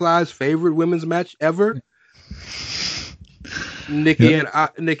brother Clyde's favorite women's match ever, Nikki and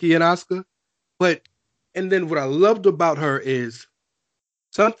Asuka. And then what I loved about her is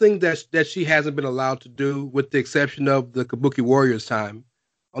something that she hasn't been allowed to do, with the exception of the Kabuki Warriors time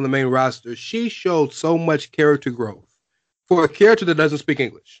on the main roster. She showed so much character growth for a character that doesn't speak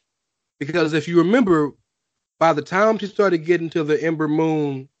English. Because if you remember, by the time she started getting to the Ember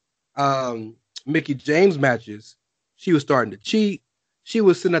Moon, Mickie James matches, she was starting to cheat. She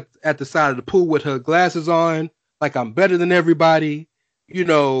was sitting at the side of the pool with her glasses on, like I'm better than everybody. She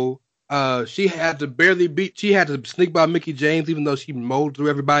had to sneak by Mickie James, even though she mowed through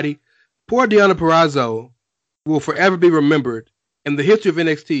everybody. Poor Deonna Purrazzo will forever be remembered in the history of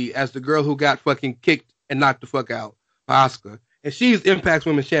NXT as the girl who got fucking kicked and knocked the fuck out by Asuka. And she's Impact's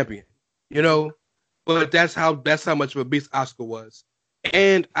Women's Champion, But that's how much of a beast Asuka was.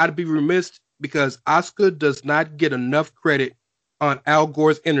 And I'd be remiss because Asuka does not get enough credit on Al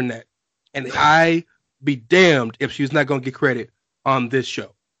Gore's internet. And I be damned if she's not going to get credit on this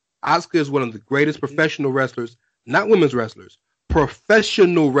show. Asuka is one of the greatest professional wrestlers, not women's wrestlers,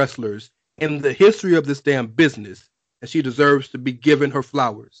 professional wrestlers in the history of this damn business. And she deserves to be given her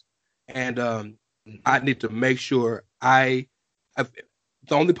flowers. And I need to make sure the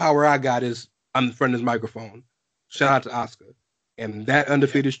only power I got is I'm in front of this microphone. Shout out to Asuka. And that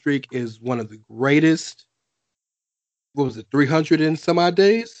undefeated streak is one of the greatest. What was it, 300 and some odd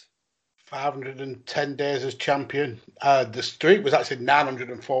days? 510 days as champion. The streak was actually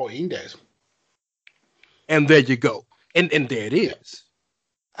 914 days. And there you go. And there it is.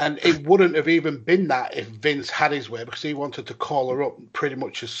 And it wouldn't have even been that if Vince had his way, because he wanted to call her up pretty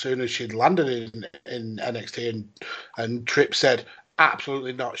much as soon as she'd landed in NXT. And Tripp said,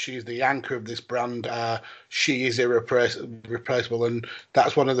 absolutely not. She's the anchor of this brand. She is irreplaceable. And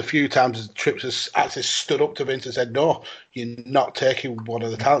that's one of the few times Tripp has actually stood up to Vince and said, no, you're not taking one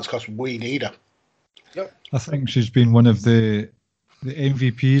of the talents because we need her. Yep. I think she's been one of the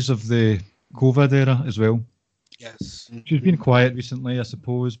MVPs of the COVID era as well. Yes. She's been quiet recently, I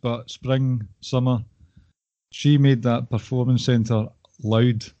suppose, but spring, summer, she made that performance centre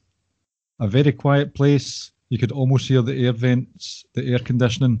loud. A very quiet place. You could almost hear the air vents, the air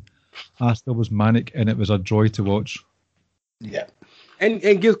conditioning. Asuka was manic, and it was a joy to watch. Yeah.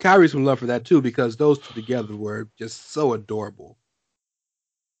 And give Kyrie some love for that, too, because those two together were just so adorable.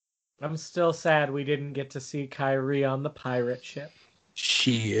 I'm still sad we didn't get to see Kyrie on the pirate ship.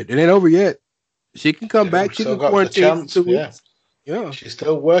 Shit. It ain't over yet. She can come back. She can quarantine for 2 weeks. Yeah. She's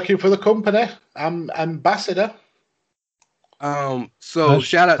still working for the company. I'm ambassador. So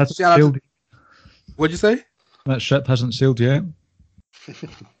shout out to, what'd you say? That ship hasn't sailed yet.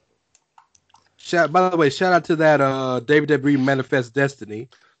 By the way, shout out to that WWE Manifest Destiny.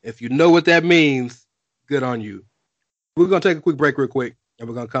 If you know what that means, good on you. We're gonna take a quick break real quick, and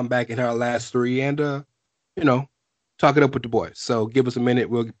we're gonna come back and hit our last three and talk it up with the boys. So give us a minute,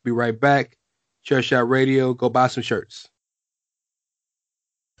 we'll be right back. Chair Shot Radio, go buy some shirts.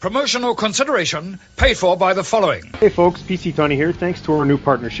 Promotional consideration paid for by the following. Hey folks, PC Tony here. Thanks to our new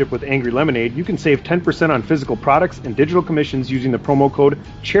partnership with Angry Lemonade, you can save 10% on physical products and digital commissions using the promo code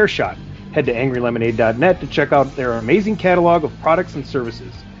ChairShot. Head to angrylemonade.net to check out their amazing catalog of products and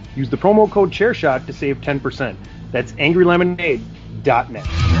services. Use the promo code ChairShot to save 10%. That's angrylemonade.net.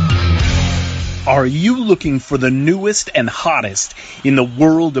 Are you looking for the newest and hottest in the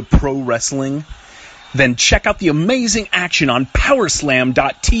world of pro wrestling? Then check out the amazing action on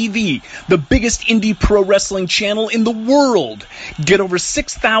Powerslam.tv, the biggest indie pro wrestling channel in the world. Get over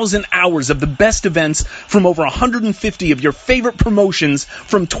 6,000 hours of the best events from over 150 of your favorite promotions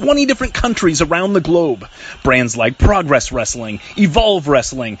from 20 different countries around the globe. Brands like Progress Wrestling, Evolve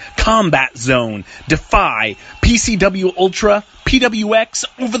Wrestling, Combat Zone, Defy, PCW Ultra, PWX,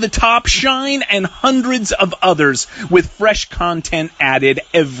 Over the Top, Shine, and hundreds of others with fresh content added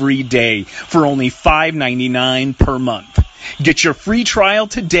every day for only $5.99 per month. Get your free trial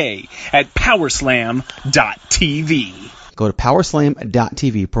today at Powerslam.tv. Go to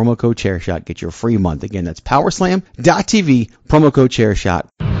Powerslam.tv, promo code ChairShot, get your free month. Again, that's Powerslam.tv, promo code ChairShot.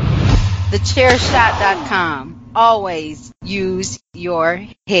 TheChairShot.com. Always use your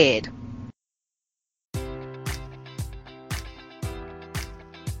head.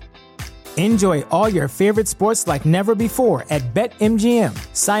 Enjoy all your favorite sports like never before at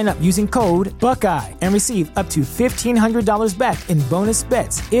BetMGM. Sign up using code Buckeye and receive up to $1,500 back in bonus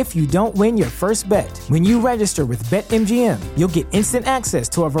bets if you don't win your first bet. When you register with BetMGM, you'll get instant access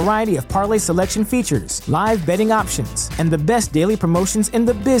to a variety of parlay selection features, live betting options, and the best daily promotions in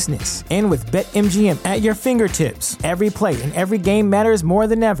the business. And with BetMGM at your fingertips, every play and every game matters more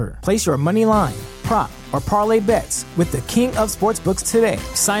than ever. Place your money line, prop, or parlay bets with the king of sportsbooks today.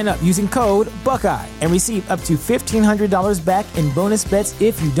 Sign up using code Buckeye and receive up to $1,500 back in bonus bets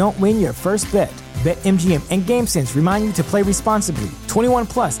if you don't win your first bet. BetMGM and GameSense remind you to play responsibly. 21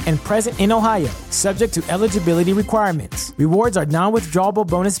 plus and present in Ohio, subject to eligibility requirements. Rewards are non-withdrawable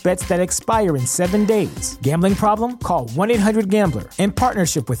bonus bets that expire in 7 days. Gambling problem? Call 1-800-GAMBLER in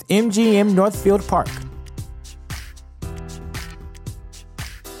partnership with MGM Northfield Park.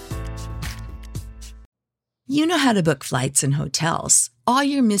 You know how to book flights and hotels. All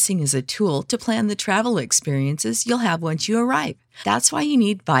you're missing is a tool to plan the travel experiences you'll have once you arrive. That's why you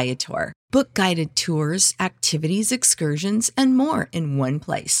need Viator. Book guided tours, activities, excursions, and more in one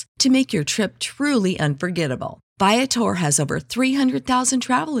place to make your trip truly unforgettable. Viator has over 300,000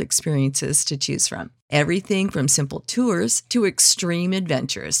 travel experiences to choose from. Everything from simple tours to extreme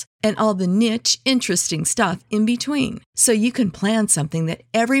adventures and all the niche, interesting stuff in between. So you can plan something that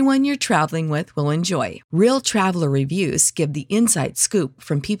everyone you're traveling with will enjoy. Real traveler reviews give the inside scoop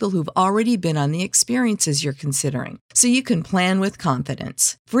from people who've already been on the experiences you're considering. So you can plan with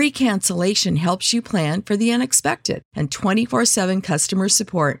confidence. Free cancellation helps you plan for the unexpected. And 24/7 customer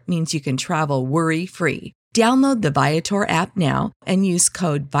support means you can travel worry-free. Download the Viator app now and use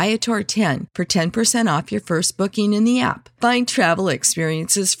code Viator10 for 10% off your first booking in the app. Find travel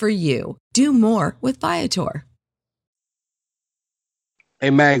experiences for you. Do more with Viator.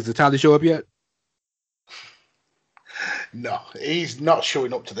 Hey, Mags, did Tyler show up yet? No, he's not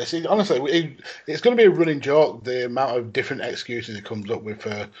showing up to this. Honestly, it's going to be a running joke, the amount of different excuses he comes up with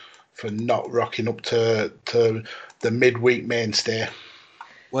for not rocking up to the midweek mainstay.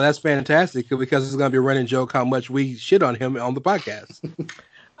 Well, that's fantastic because it's going to be a running joke how much we shit on him on the podcast.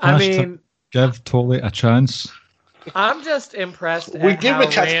 I mean, give Tolly a chance. I'm just impressed. We give him a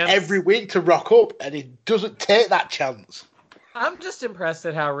chance every week to rock up, and he doesn't take that chance. I'm just impressed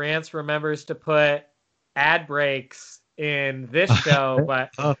at how Rance remembers to put ad breaks in this show,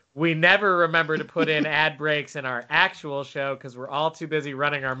 but we never remember to put in ad breaks in our actual show because we're all too busy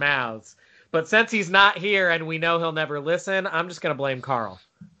running our mouths. But since he's not here and we know he'll never listen, I'm just going to blame Carl.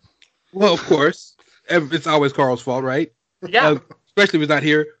 Well, of course. It's always Carl's fault, right? Yeah. Especially if he's not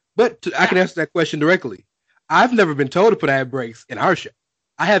here. But I can answer that question directly. I've never been told to put ad breaks in our show.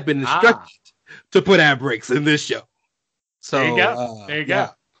 I have been instructed to put ad breaks in this show. So there you go. There you go.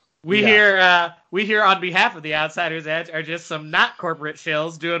 We hear on behalf of the Outsiders Edge are just some not corporate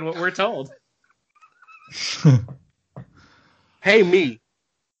shills doing what we're told. Hey, me.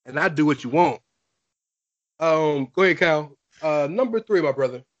 And I do what you want. Go ahead, Kyle. Number 3, my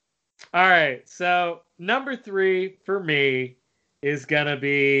brother. All right, so number 3 for me is gonna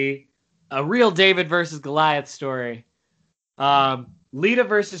be a real David versus Goliath story. Lita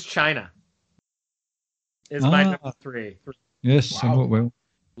versus China is my number 3. Yes, I know it well.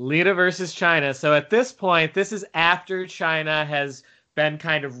 Lita versus China. So at this point, this is after China has been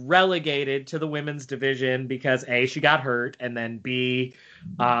kind of relegated to the women's division because A, she got hurt, and then B,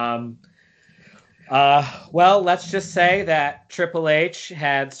 well, let's just say that Triple H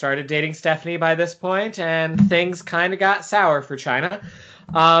had started dating Stephanie by this point, and things kind of got sour for China.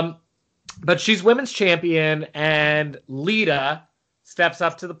 But she's women's champion, and Lita steps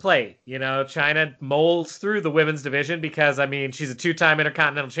up to the plate. You know, China molds through the women's division because, I mean, she's a 2-time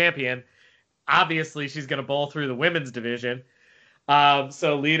Intercontinental Champion. Obviously, she's going to bowl through the women's division.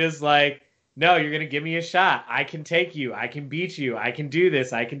 So Lita's like, no, you're going to give me a shot. I can take you. I can beat you. I can do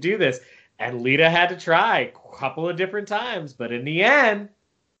this. I can do this. And Lita had to try a couple of different times. But in the end,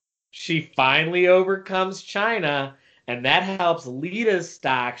 she finally overcomes China. And that helps Lita's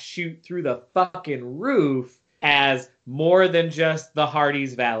stock shoot through the fucking roof as more than just the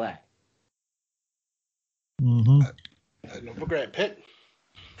Hardys' valet. Another great pick.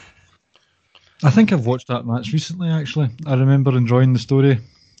 I think I've watched that match recently, actually. I remember enjoying the story.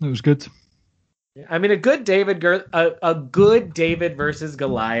 It was good. I mean, a good David versus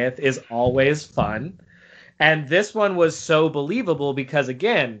Goliath is always fun. And this one was so believable because,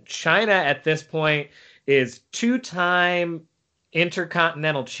 again, China at this point is 2-time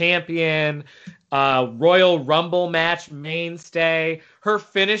Intercontinental Champion, Royal Rumble match mainstay. Her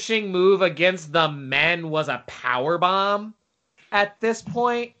finishing move against the men was a powerbomb at this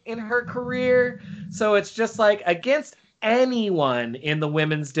point in her career. So it's just like, against anyone in the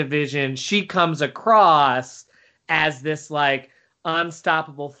women's division, she comes across as this like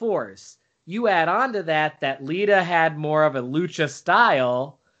unstoppable force. You add on to that Lita had more of a lucha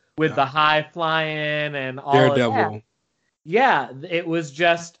style with the high flying and all Daredevil. Of that. Yeah, it was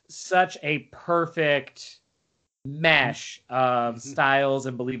just such a perfect mesh of styles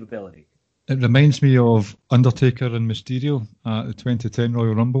and believability. It reminds me of Undertaker and Mysterio at the 2010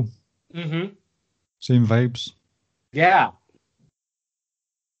 Royal Rumble. Mm-hmm. Same vibes. Yeah.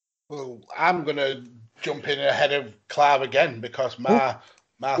 Well, I'm going to jump in ahead of Clive again because my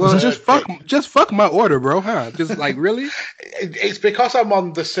just fuck my order, bro. Huh? Just like really? It's because I'm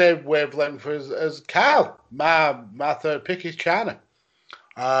on the same wavelength as Kyle. My third pick is China.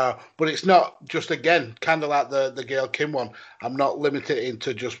 But it's not just, again, kind of like the Gail Kim one. I'm not limited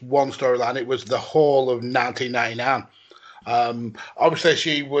into just one storyline. It was the whole of 1999. Obviously,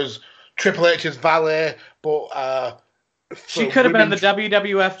 she was Triple H's valet, but she could have been the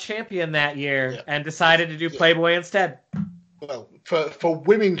WWF champion that year and decided to do Playboy instead. Well, for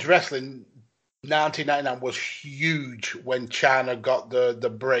women's wrestling, 1999 was huge when China got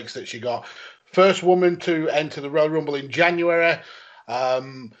the breaks that she got. First woman to enter the Royal Rumble in January.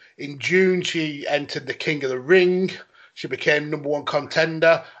 In June, she entered the King of the Ring. She became number 1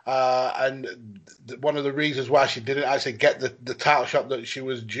 contender. And one of the reasons why she didn't actually get the title shot that she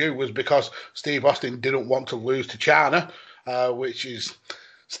was due was because Steve Austin didn't want to lose to China, which is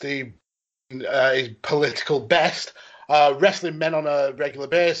Steve his political best. Wrestling men on a regular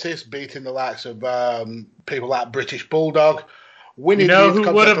basis, beating the likes of people like British Bulldog. Winning. You know who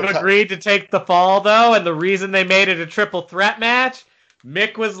would have agreed to take the fall, though, and the reason they made it a triple threat match?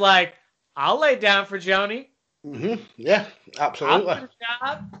 Mick was like, I'll lay down for Joni. Mm-hmm. Yeah, absolutely. I'll do the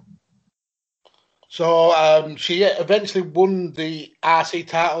job. So she eventually won the RC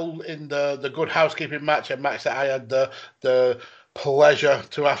title in the Good Housekeeping match, a match that I had the pleasure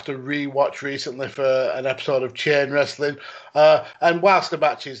to have to rewatch recently for an episode of Chain Wrestling. And whilst the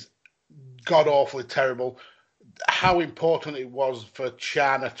match is god-awfully terrible, how important it was for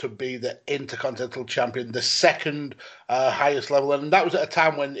China to be the Intercontinental Champion, the second highest level. And that was at a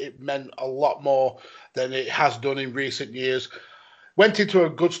time when it meant a lot more than it has done in recent years. Went into a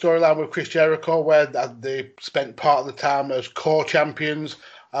good storyline with Chris Jericho where they spent part of the time as co-champions.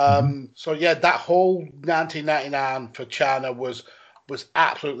 So yeah, that whole 1999 for China was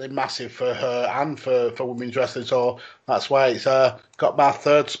absolutely massive for her and for women's wrestling. So that's why it's got my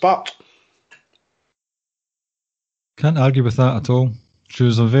third spot. Can't argue with that at all. She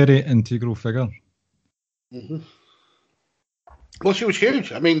was a very integral figure. Mm-hmm. Well, she was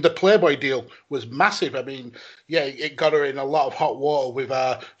huge. I mean, the Playboy deal was massive. I mean, yeah, it got her in a lot of hot water with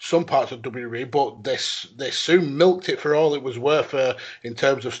some parts of WWE, but they soon milked it for all it was worth in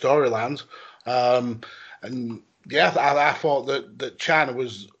terms of storylines. And yeah, I thought that China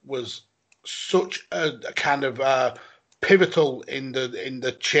was such a kind of pivotal in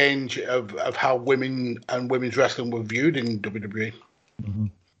the change of how women and women's wrestling were viewed in WWE. Mm-hmm.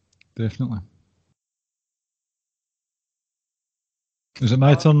 Definitely. Is it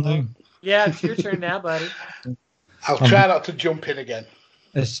my turn now? Yeah, it's your turn now, buddy. I'll try not to jump in again.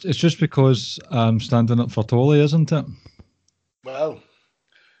 It's just because I'm standing up for Tolly, isn't it? Well,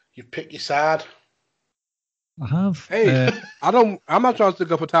 you pick your side. I have. Hey, I'm not trying to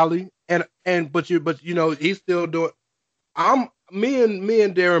stick up for Tolly, but you know he's still doing. Me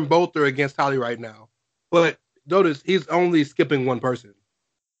and Darren both are against Tolly right now, but notice he's only skipping one person.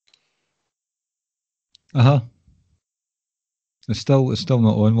 It's still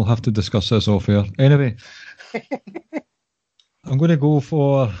not on. We'll have to discuss this off air. Anyway, I'm going to go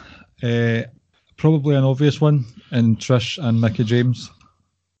for probably an obvious one in Trish and Mickie James.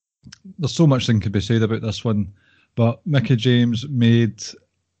 There's so much that could be said about this one, but Mickie James made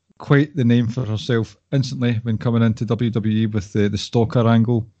quite the name for herself instantly when coming into WWE with the stalker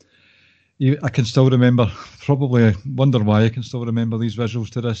angle. I can still remember, probably wonder why I can still remember these visuals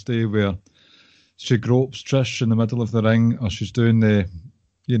to this day, where she gropes Trish in the middle of the ring, or she's doing the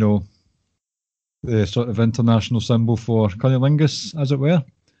sort of international symbol for cunnilingus, as it were.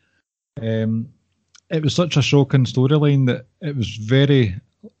 It was such a shocking storyline that it was very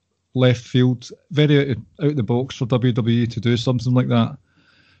left field, very out the box for WWE to do something like that.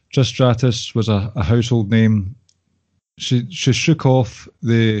 Trish Stratus was a household name. She shook off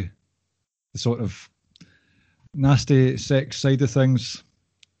the sort of nasty sex side of things.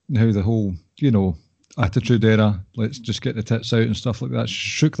 Now the whole, Attitude Era, let's just get the tits out and stuff like that. She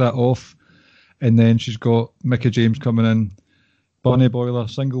shook that off. And then she's got Mickie James coming in, Bunny Boiler,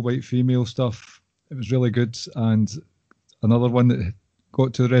 single white female stuff. It was really good. And another one that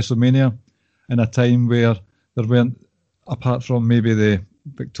got to WrestleMania in a time where there weren't, apart from maybe the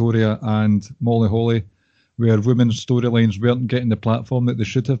Victoria and Molly Holly, where women's storylines weren't getting the platform that they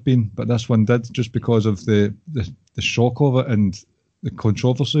should have been. But this one did, just because of the shock of it and the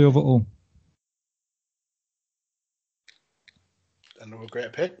controversy of it all. Another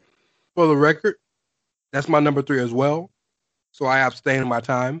great pick. For the record, that's my number 3 as well. So I abstain my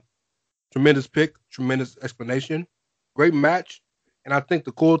time. Tremendous pick, tremendous explanation, great match. And I think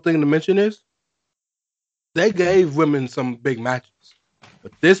the cool thing to mention is they gave women some big matches.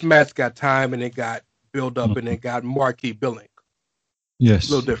 But this match got time and it got build up and it got marquee billing. Yes.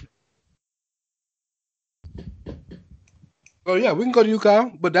 A little different. Oh, yeah, we can go to you,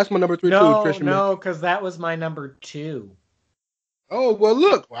 Kyle. But that's my number 3 too. Trish. No, because that was my number 2. Oh, well,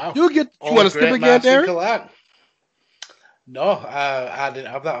 look. Wow. You want to skip again, Darren? No, I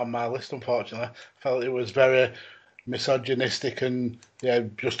didn't have that on my list, unfortunately. I felt it was very misogynistic and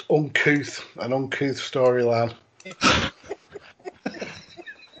just an uncouth storyline.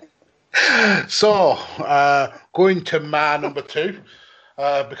 So, going to my number 2,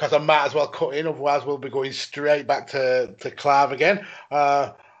 because I might as well cut in, otherwise we'll be going straight back to Clive again.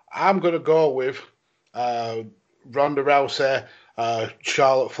 I'm going to go with Ronda Rousey,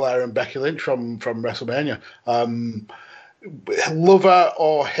 Charlotte Flair and Becky Lynch from WrestleMania. Love her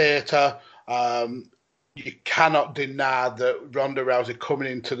or hate her, you cannot deny that Ronda Rousey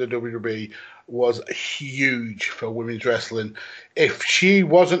coming into the WWE was huge for women's wrestling. If she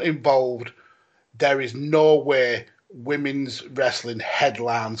wasn't involved, there is no way women's wrestling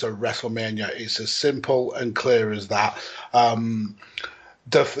headlines at WrestleMania. It's as simple and clear as that.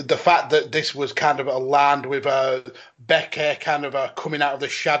 The fact that this was kind of aligned with Becky kind of coming out of the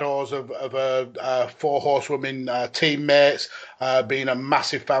shadows of her 4 horsewomen teammates, being a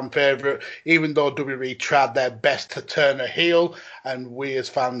massive fan favourite, even though WWE tried their best to turn her heel, and we as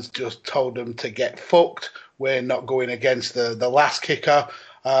fans just told them to get fucked. We're not going against the last kicker.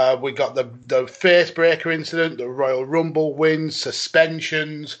 We got the face breaker incident, the Royal Rumble wins,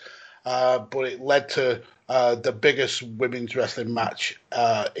 suspensions, but it led to the biggest women's wrestling match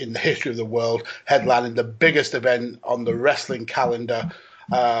in the history of the world, headlining the biggest event on the wrestling calendar,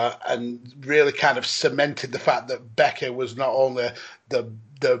 and really kind of cemented the fact that Becky was not only the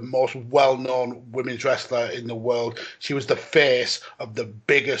most well-known women's wrestler in the world, she was the face of the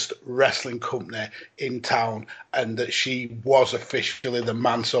biggest wrestling company in town, and that she was officially the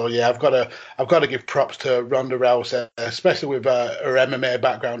man. So yeah, I've got to give props to Ronda Rousey, especially with her MMA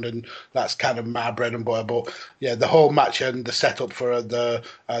background, and that's kind of my bread and butter. But yeah, the whole match and the setup for the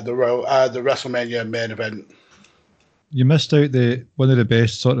WrestleMania main event. You missed out one of the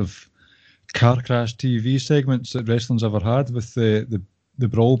best sort of car crash TV segments that wrestling's ever had, with the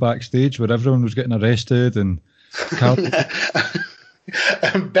brawl backstage where everyone was getting arrested and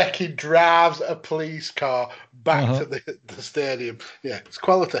and Becky drives a police car back to the stadium. Yeah, it's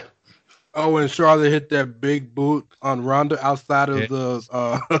quality. Oh, and Charlotte hit that big boot on Ronda outside of the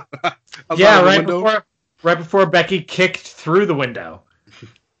window. right before Becky kicked through the window,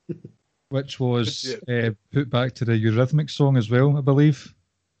 which was put back to the Eurythmics song as well, I believe,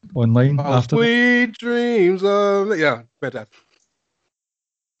 online. Oh, after sweet dreams of fantastic.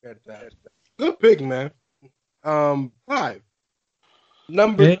 Good pick, man. 5.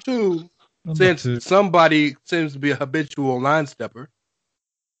 Number 2. Since somebody seems to be a habitual line stepper.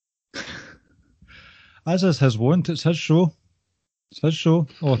 As is his wont, it's his show. It's his show.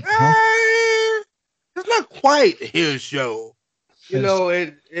 It's not quite his show.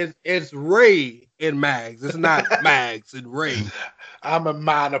 It's Ray and Mags. It's not Mags and Ray. I'm a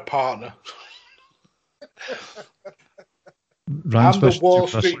minor partner. I'm the Wall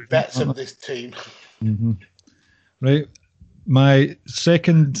Street bets of this team. Mm-hmm. Right. My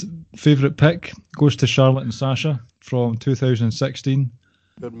second favourite pick goes to Charlotte and Sasha from 2016.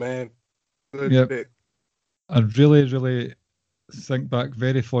 Good man. Good pick. I really, really think back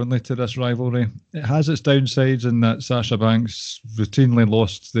very fondly to this rivalry. It has its downsides in that Sasha Banks routinely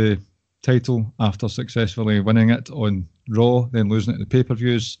lost the title after successfully winning it on Raw, then losing it at the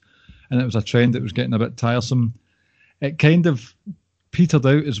pay-per-views, and it was a trend that was getting a bit tiresome. It kind of petered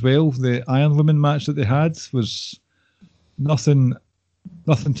out as well. The Iron Woman match that they had was nothing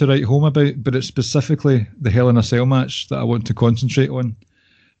to write home about, but it's specifically the Hell in a Cell match that I want to concentrate on,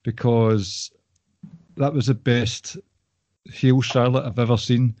 because that was the best heel Charlotte I've ever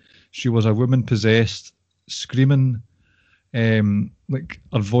seen. She was a woman possessed, screaming, like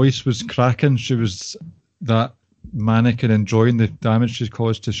her voice was cracking. She was that manic and enjoying the damage she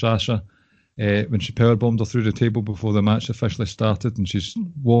caused to Sasha when she powerbombed her through the table before the match officially started, and she's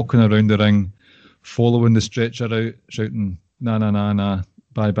walking around the ring, following the stretcher out, shouting, "Na na na na,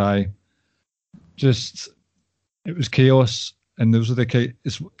 bye bye." Just, it was chaos, and those are the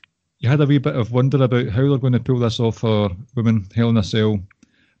you had a wee bit of wonder about how they're going to pull this off for Women Hell in a Cell,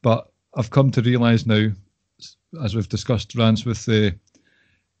 but I've come to realise now, as we've discussed, Rance, with the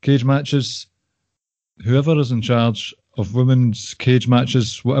cage matches, whoever is in charge of women's cage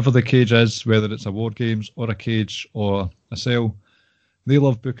matches, whatever the cage is, whether it's a War Games or a cage or a cell, they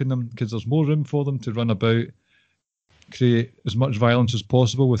love booking them because there's more room for them to run about, create as much violence as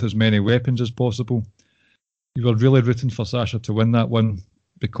possible with as many weapons as possible. You were really rooting for Sasha to win that one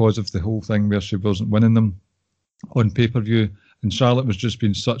because of the whole thing where she wasn't winning them on pay-per-view, and Charlotte was just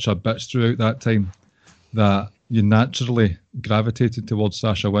being such a bitch throughout that time that you naturally gravitated towards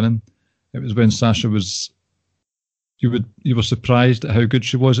Sasha winning. It was when Sasha was, you were surprised at how good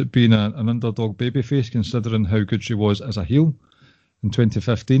she was at being an underdog babyface, considering how good she was as a heel in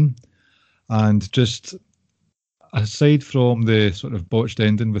 2015. And just aside from the sort of botched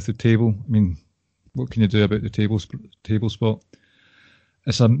ending with the table, I mean, what can you do about the table spot?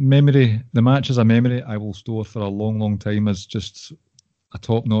 It's a memory. The match is a memory I will store for a long, long time as just a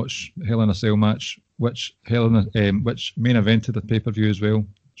top-notch Hell in a Cell match, which main evented the pay-per-view as well,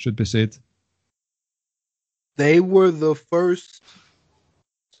 should be said. They were the first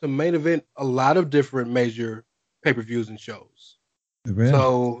to main event a lot of different major pay-per-views and shows.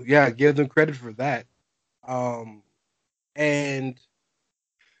 So yeah, give them credit for that. And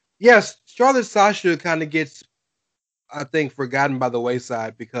yes, Charlotte Sasha kind of gets, I think, forgotten by the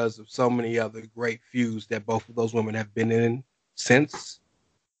wayside because of so many other great feuds that both of those women have been in since.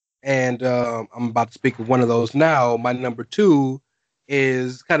 And I'm about to speak of one of those now. My number 2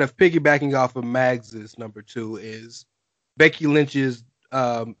 is kind of piggybacking off of Mags's number 2 is Becky Lynch's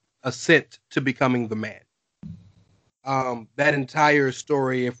ascent to becoming the man. That entire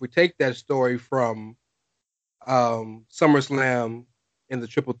story, if we take that story from SummerSlam in the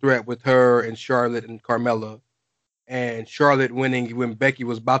triple threat with her and Charlotte and Carmella, and Charlotte winning when Becky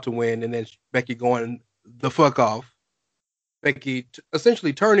was about to win, and then Becky going the fuck off. Becky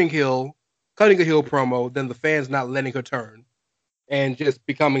essentially turning heel, cutting a heel promo, then the fans not letting her turn, and just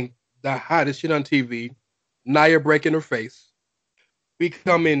becoming the hottest shit on TV. Nia breaking her face,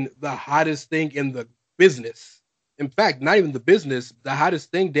 becoming the hottest thing in the business. In fact, not even the business, the hottest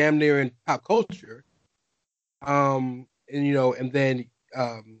thing damn near in pop culture. And then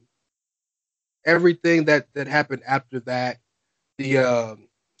everything that happened after that, the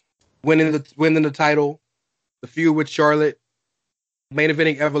winning the title, the feud with Charlotte, main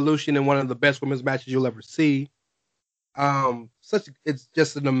eventing Evolution in one of the best women's matches you'll ever see. It's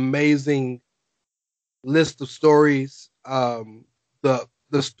just an amazing list of stories. The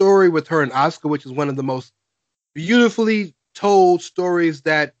story with her and Asuka, which is one of the most beautifully told stories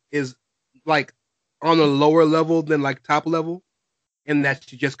that is like on a lower level than like top level, in that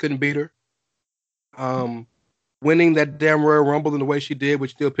she just couldn't beat her. winning that damn Royal Rumble in the way she did,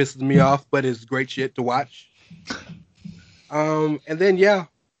 which still pisses me off, but is great shit to watch. And then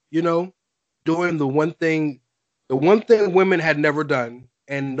doing the one thing women had never done,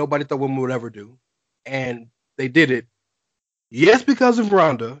 and nobody thought women would ever do, and they did it. Yes, because of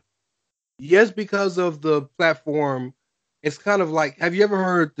Ronda. Yes, because of the platform. It's kind of like, have you ever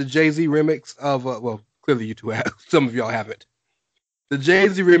heard the Jay-Z remix of, well, clearly you two have, some of y'all haven't. The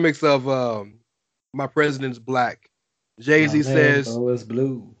Jay-Z remix of My President's Black. Jay-Z says, is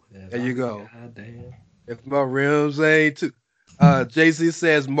blue. There you go. Goddamn. If my rims ain't too. Jay-Z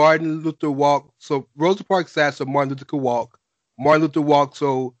says Martin Luther walked, so Rosa Parks sat so Martin Luther could walk. Martin Luther walked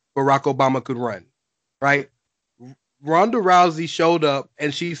so Barack Obama could run. Right? Ronda Rousey showed up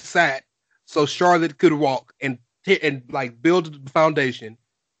and she sat so Charlotte could walk and like build the foundation,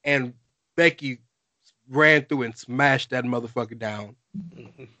 and Becky ran through and smashed that motherfucker down.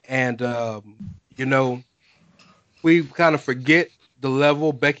 And we kind of forget the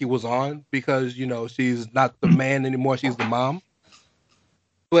level Becky was on because she's not the man anymore, she's the mom.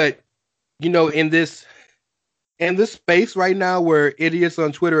 But in this space right now where idiots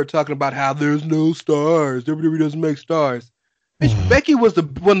on Twitter are talking about how there's no stars, WWE doesn't make stars. Bitch, Becky was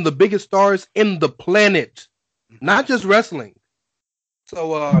one of the biggest stars in the planet, not just wrestling.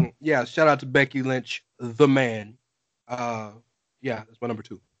 So shout out to Becky Lynch, the man. That's my number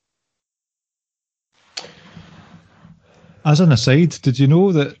 2. As an aside, did you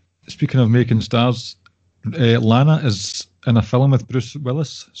know that, speaking of making stars, Lana is in a film with Bruce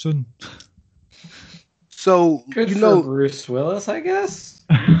Willis soon? So Good for Bruce Willis, I guess.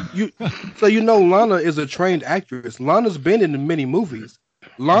 Lana is a trained actress. Lana's been in many movies.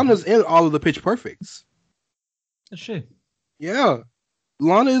 Lana's in all of the Pitch Perfects. Is she? Yeah.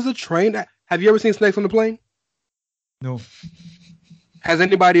 Lana is a trained. Have you ever seen Snakes on the Plane? No. Has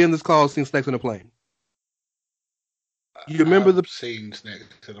anybody in this call seen Snakes on the Plane? You remember the seen Snakes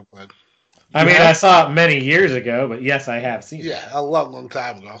on the Plane? I mean, I saw it many years ago, but yes, I have seen it. Yeah, a long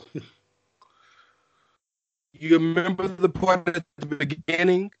time ago. You remember the point at the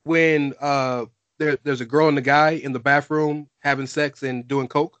beginning when there's a girl and a guy in the bathroom having sex and doing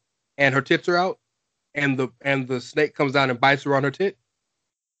coke, and her tits are out, and the snake comes down and bites her on her tit?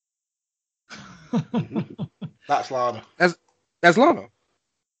 That's Lana. That's Lana.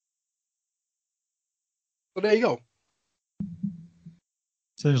 So there you go.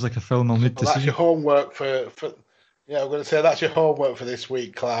 Sounds like a film I'll need to see. That's your homework for I'm going to say that's your homework for this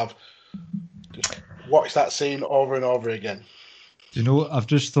week, Clive. Just watch that scene over and over again. Do you know, I've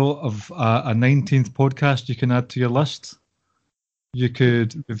just thought of a 19th podcast you can add to your list. You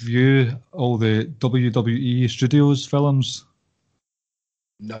could review all the WWE Studios films.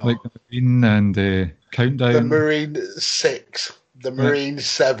 No. Like The Marine and Countdown. The Marine 6. The Marine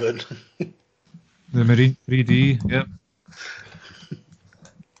 7. The Marine 3D, yep.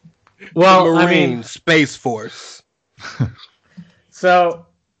 Well, the Marine Space Force. So,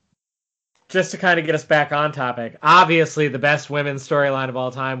 just to kind of get us back on topic, obviously the best women's storyline of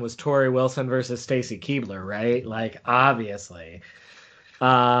all time was Tori Wilson versus Stacy Keibler, right? Like, obviously.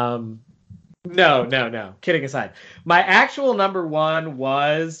 No. Kidding aside. My actual number 1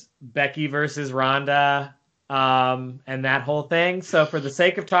 was Becky versus Ronda, and that whole thing. So for the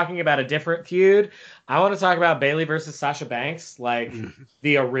sake of talking about a different feud, I want to talk about Bayley versus Sasha Banks, like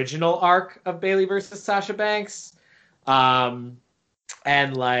the original arc of Bayley versus Sasha Banks. And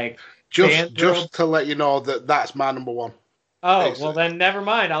like just to let you know that's my number 1. Oh, Excellent. Well then never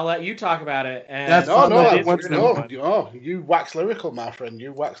mind. I'll let you talk about it. And you wax lyrical, my friend.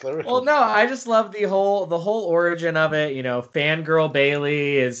 You wax lyrical. Well, no, I just love the whole origin of it. Fangirl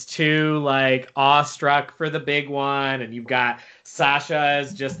Bayley is too like awestruck for the big one, and you've got Sasha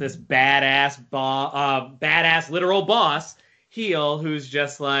as just this badass literal boss heel who's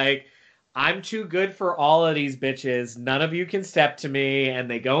just like, I'm too good for all of these bitches. None of you can step to me.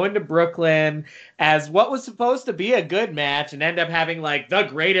 And they go into Brooklyn as what was supposed to be a good match and end up having like the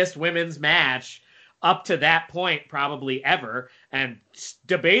greatest women's match up to that point probably ever. And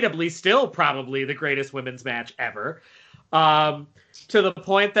debatably still probably the greatest women's match ever. To the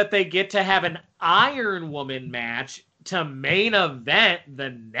point that they get to have an Iron Woman match to main event the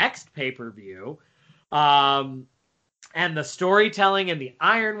next pay-per-view. And the storytelling in the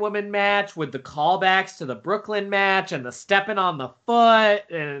Iron Woman match with the callbacks to the Brooklyn match and the stepping on the foot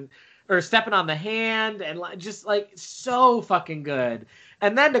or stepping on the hand and just like so fucking good.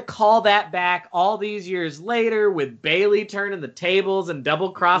 And then to call that back all these years later with Bayley turning the tables and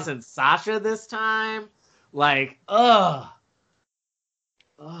double crossing Sasha this time, like, ugh.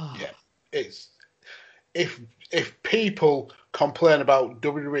 Yeah, it's if people complain about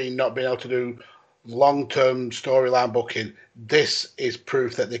WWE not being able to do long-term storyline booking, this is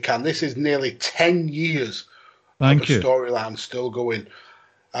proof that they can. This is nearly 10 years Thank you. Storyline still going.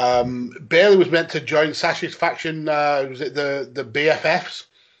 Bayley was meant to join Sasha's faction. Was it the BFFs?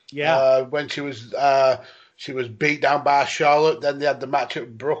 Yeah. When she was beat down by Charlotte. Then they had the match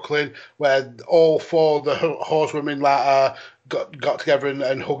at Brooklyn where all four of the horsewomen got together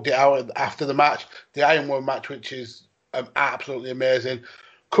and hugged it out after the match. The Iron Woman match, which is absolutely amazing.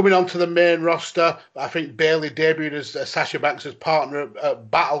 Coming onto the main roster, I think Bayley debuted as Sasha Banks' partner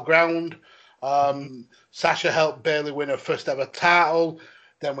at Battleground. Sasha helped Bayley win her first ever title.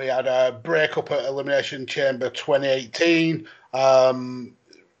 Then we had a breakup at Elimination Chamber 2018.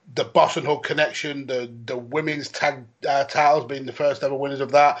 The Boss and Hug connection, the women's tag titles being the first ever winners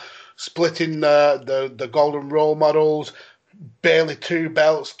of that. Splitting the Golden Role Models. Bayley 2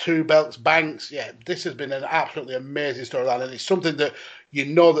 belts Banks. Yeah, this has been an absolutely amazing storyline, and it's something that you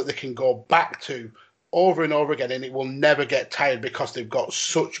know that they can go back to over and over again, and it will never get tired because they've got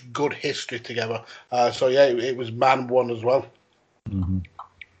such good history together. So yeah, it was man one as well. Mm-hmm.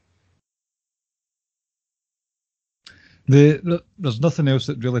 There's nothing else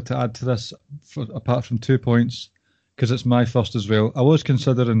that really to add to this apart from 2 points, because it's my first as well. I was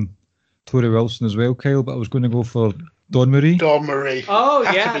considering Tori Wilson as well, Kyle, but I was going to go for Dawn Marie. Dawn Marie. Oh,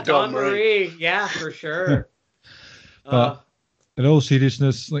 yeah, Dawn Marie. Yeah, for sure. But in all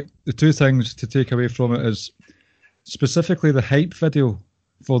seriousness, like the two things to take away from it is specifically the hype video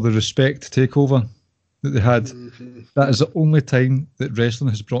for the Respect takeover that they had. Mm-hmm. That is the only time that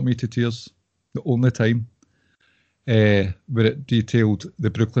wrestling has brought me to tears. The only time. Where it detailed the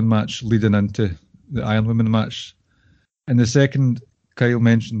Brooklyn match leading into the Iron Woman match. And the second, Kyle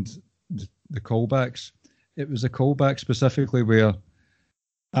mentioned the callbacks. It was a callback specifically where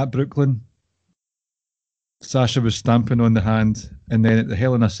at Brooklyn, Sasha was stamping on the hand, and then at the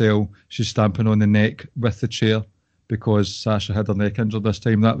Hell in a Cell, she's stamping on the neck with the chair because Sasha had her neck injured this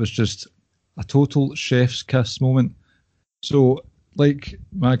time. That was just a total chef's kiss moment. So, like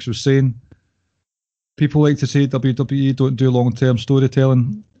Max was saying, people like to say WWE don't do long-term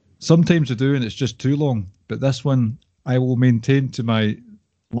storytelling. Sometimes they do, and it's just too long. But this one, I will maintain to my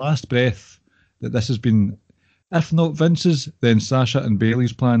last breath that this has been, if not Vince's, then Sasha and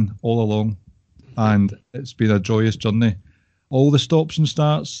Bayley's plan all along. And it's been a joyous journey. All the stops and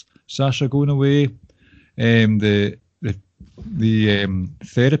starts, Sasha going away, the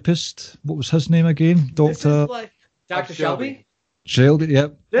therapist, what was his name again? Dr. Shelby? Shelby,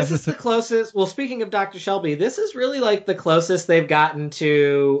 yep. This is the closest. Well, speaking of Dr. Shelby, this is really like the closest they've gotten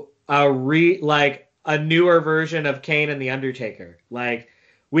to a newer version of Kane and the Undertaker. Like,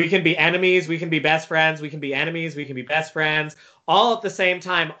 we can be enemies, we can be best friends, we can be enemies, we can be best friends, all at the same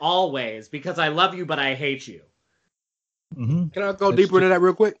time, always, because I love you, but I hate you. Mm-hmm. Can I go deeper into that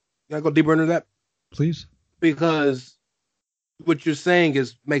real quick? Can I go deeper into that? Please. Because what you're saying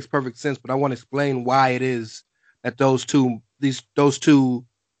makes perfect sense, but I want to explain why it is that those two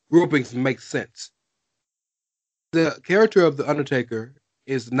groupings make sense. The character of the Undertaker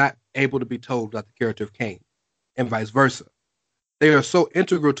is not able to be told about the character of Kane, and vice versa. They are so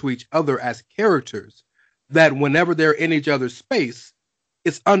integral to each other as characters that whenever they're in each other's space,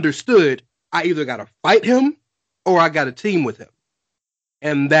 it's understood I either got to fight him or I got to team with him.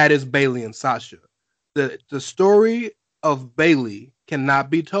 And that is Bayley and Sasha. The story of Bayley cannot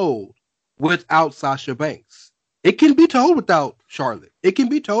be told without Sasha Banks. It can be told without Charlotte. It can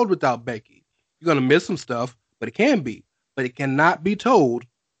be told without Becky. You're going to miss some stuff, but it can be. But it cannot be told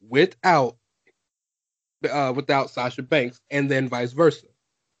without Sasha Banks, and then vice versa.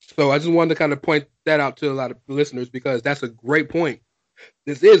 So I just wanted to kind of point that out to a lot of listeners because that's a great point.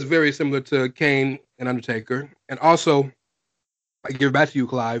 This is very similar to Kane and Undertaker. And also, I give it back to you,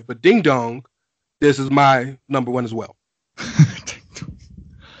 Clive, but Ding Dong, this is my number one as well.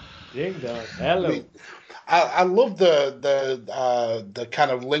 Ding Dong, hello. I love the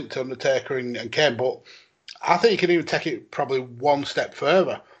kind of link to Undertaker and Kane, but I think you can even take it probably one step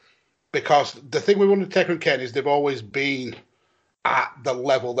further. Because the thing with Undertaker and Kane is they've always been at the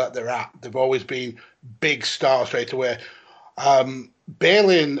level that they're at. They've always been big stars straight away.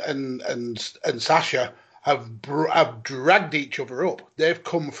 Bayley and Sasha have dragged each other up. They've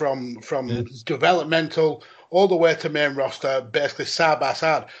come from developmental all the way to main roster, basically side by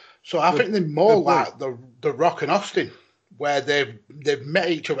side. So I think they're more like the Rock and Austin, where they've met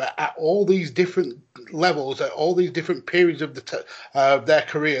each other at all these different levels, at all these different periods of their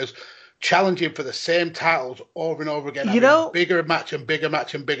careers, challenging for the same titles over and over again. Bigger match and bigger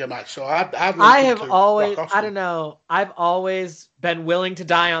match and bigger match. So I've always been willing to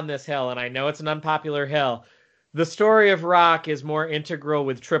die on this hill, and I know it's an unpopular hill. the story of Rock is more integral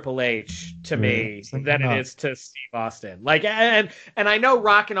with Triple H to me than it is to Steve Austin. Like, and I know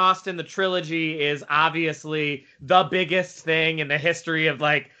Rock and Austin, the trilogy, is obviously the biggest thing in the history of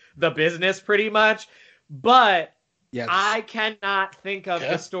like the business, pretty much. But I cannot think of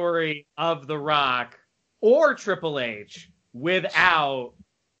the story of The Rock or Triple H without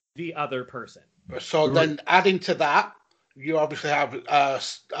the other person. So then, adding to that, you obviously have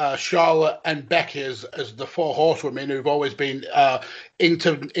Charlotte and Becky as the four horsewomen who've always been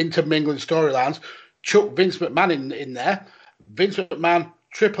intermingling storylines. Chuck Vince McMahon in there. Vince McMahon,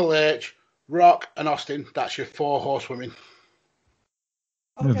 Triple H, Rock, and Austin. That's your four horsewomen.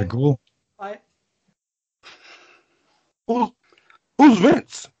 Okay. The goal. Who's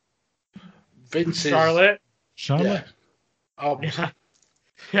Vince? Vince is Charlotte. Charlotte.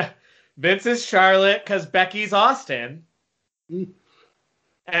 Yeah. Vince is Charlotte because Becky's Austin.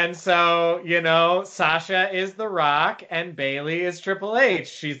 And so, Sasha is The Rock and Bayley is Triple H.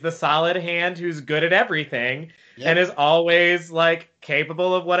 She's the solid hand who's good at everything and is always like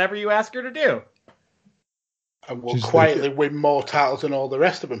capable of whatever you ask her to do. And will quietly win more titles than all the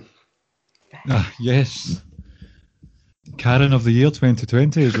rest of them. Yes. Karen of the Year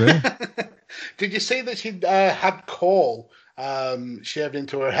 2020 as well. Did you see that she had Cole shaved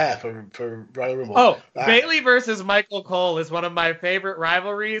into her hair for Royal Rumble? Oh, Bayley versus Michael Cole is one of my favorite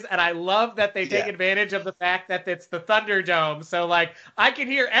rivalries, and I love that they take advantage of the fact that it's the Thunderdome. So, like, I can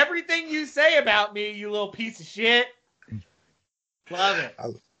hear everything you say about me, you little piece of shit. Love it.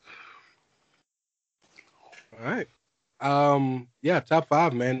 All right. Top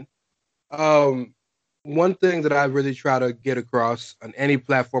 5, man. One thing that I really try to get across on any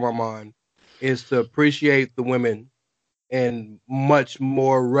platform I'm on is to appreciate the women in much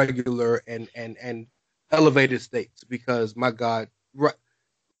more regular and elevated states, because my God,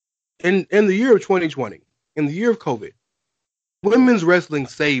 in the year of 2020, in the year of COVID, women's wrestling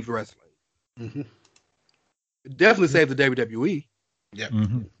saved wrestling. Mm-hmm. It definitely saved the WWE. Yeah.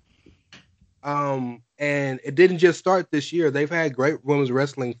 Mm-hmm. And it didn't just start this year. They've had great women's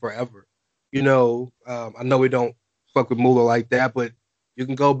wrestling forever. I know we don't fuck with Moolah like that, but you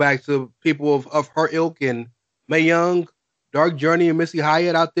can go back to people of her ilk and Mae Young, Dark Journey, and Missy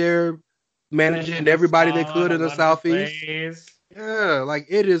Hyatt out there managing everybody they could in the Southeast. Yeah, like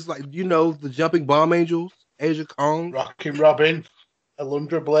it is like, the Jumping Bomb Angels, Asia Kong, Rockin' Robin,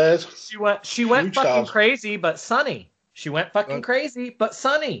 Alundra Blaze. She went fucking crazy, but sunny. She went fucking crazy, but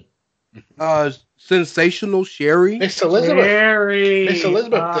sunny. Sensational Sherry. Miss Elizabeth. Miss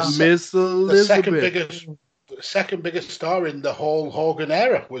Elizabeth. Miss Elizabeth. The second biggest star in the whole Hogan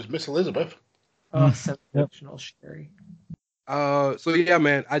era was Miss Elizabeth. Sensational Sherry. So yeah,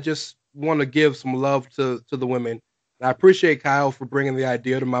 man, I just want to give some love to the women. And I appreciate Kyle for bringing the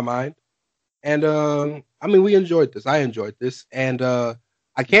idea to my mind. And we enjoyed this. I enjoyed this. And I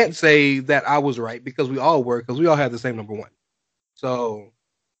can't say that I was right, because we all were, because we all had the same number 1. So,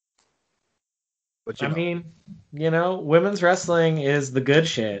 but women's wrestling is the good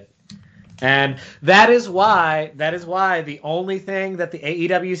shit. And that is why the only thing that the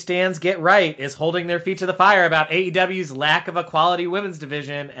AEW stands get right is holding their feet to the fire about AEW's lack of a quality women's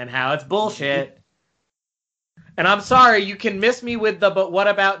division and how it's bullshit. And I'm sorry, you can miss me with but what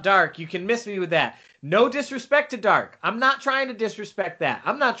about Dark? You can miss me with that. No disrespect to Dark. I'm not trying to disrespect that.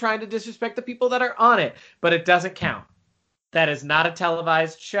 I'm not trying to disrespect the people that are on it, but it doesn't count. That is not a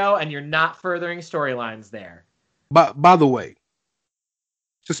televised show, and you're not furthering storylines there. By the way,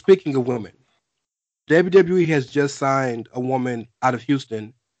 just speaking of women, WWE has just signed a woman out of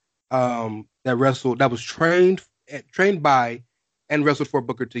Houston that was trained by and wrestled for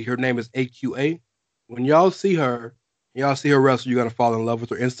Booker T. Her name is AQA. When y'all see her wrestle, you're gonna fall in love with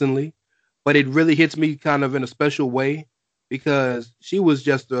her instantly. But it really hits me kind of in a special way, because she was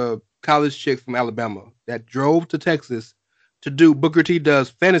just a college chick from Alabama that drove to Texas to do Booker T does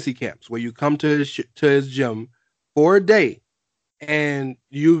fantasy camps, where you come to his gym for a day and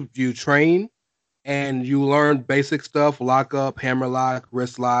you train and you learn basic stuff, lock up, hammer lock,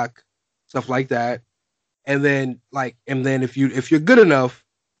 wrist lock, stuff like that. And then if you're good enough,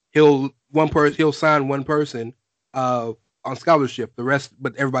 he'll sign one person on scholarship. The rest,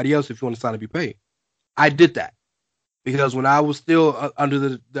 but everybody else, if you want to sign up, you pay. I did that because when I was still under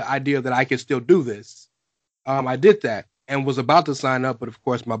the idea that I could still do this, I did that and was about to sign up, but of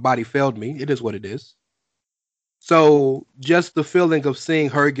course my body failed me. It is what it is. So just the feeling of seeing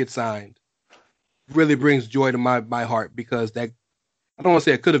her get signed really brings joy to my heart, because that, I don't want to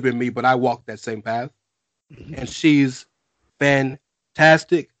say it could have been me, but I walked that same path. And she's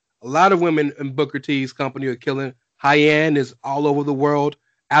fantastic. A lot of women in Booker T's company are killing. Hyann is all over the world.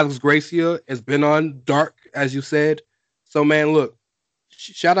 Alex Gracia has been on Dark as you said. So, man, look,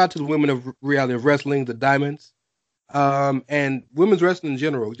 shout out to the women of reality of wrestling, the Diamonds, and women's wrestling in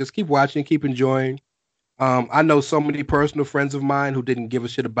general. Just keep watching, keep enjoying. I know so many personal friends of mine who didn't give a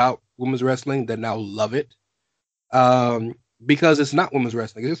shit about women's wrestling that now love it. Because it's not women's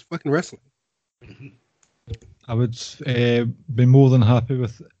wrestling, it's just fucking wrestling. I would be more than happy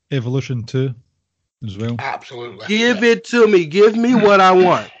with Evolution 2 as well. Absolutely. Give it to me. Give me what I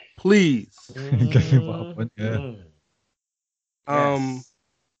want, please. Give me what I want, yeah. Yes.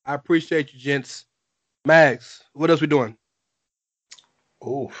 I appreciate you, gents. Mags, what else we doing?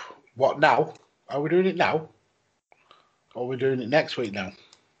 Oof. What now? Are we doing it now? Or are we doing it next week now?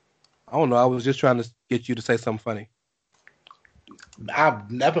 I don't know. I was just trying to get you to say something funny. I'm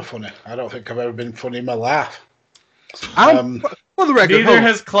never funny. I don't think I've ever been funny in my life. For the record, neither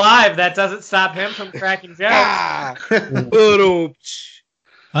has Clive. That doesn't stop him from cracking jokes.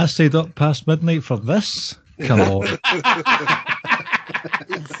 I stayed up past midnight for this. Come on.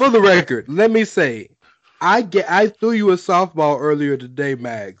 For the record, let me say, I threw you a softball earlier today,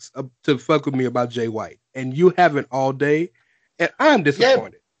 Mags, to fuck with me about Jay White, and you haven't all day, and I'm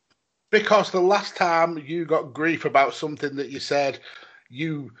disappointed. Yeah, because the last time you got grief about something that you said,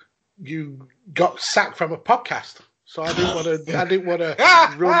 you got sacked from a podcast. So I didn't want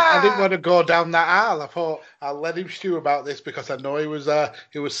to go down that aisle. I thought I'll let him stew about this because I know he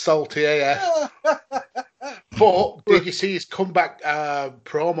was salty AF. But did you see his comeback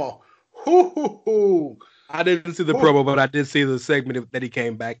promo? I didn't see the promo, but I did see the segment that he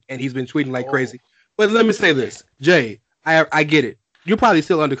came back, and he's been tweeting like crazy. But let me say this, Jay, I get it. You're probably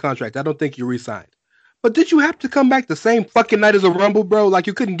still under contract. I don't think you re-signed. But did you have to come back the same fucking night as a Rumble, bro? Like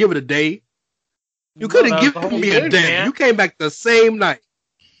you couldn't give it a day. You couldn't give me a day. Man. You came back the same night.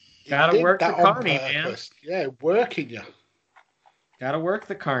 Gotta work the carny, man. Yeah, working you. Gotta work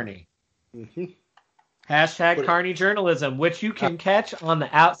the carny. Mm-hmm. Hashtag carny journalism, which you can catch on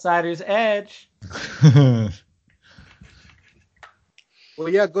the Outsider's Edge. Well,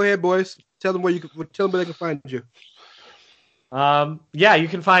 yeah, go ahead, boys. Tell them where they can find you. Yeah, you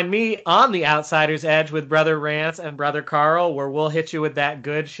can find me on the Outsider's Edge with Brother Rance and Brother Carl, where we'll hit you with that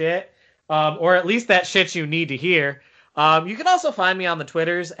good shit. Or at least that shit you need to hear. You can also find me on the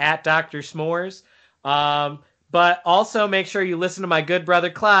Twitters at Dr. S'mores. But also make sure you listen to my good brother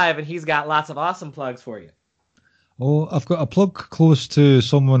Clive, and he's got lots of awesome plugs for you. Oh, I've got a plug close to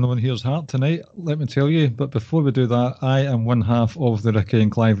someone on here's heart tonight, let me tell you. But before we do that, I am one half of the Ricky and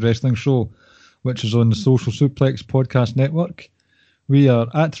Clive Wrestling Show, which is on the Social Suplex Podcast Network. We are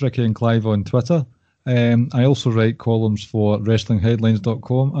at Ricky and Clive on Twitter. I also write columns for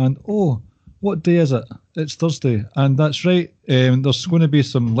WrestlingHeadlines.com. And what day is it? It's Thursday. And that's right. There's going to be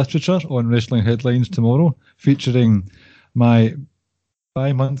some literature on Wrestling Headlines tomorrow featuring my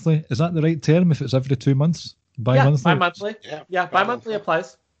bi-monthly. Is that the right term if it's every 2 months? Bi-monthly? Yeah, bi-monthly. Yeah, bi-monthly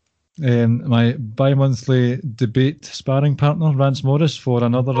applies. My bi-monthly debate sparring partner, Rance Morris, for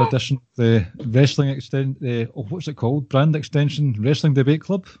another edition of the Wrestling what's it called? Brand Extension Wrestling Debate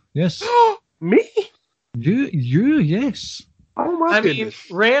Club. Yes. Me? You, yes. Oh my goodness.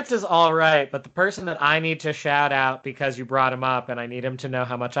 I mean, Rance is all right, but the person that I need to shout out because you brought him up and I need him to know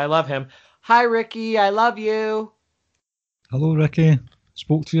how much I love him. Hi, Ricky. I love you. Hello, Ricky.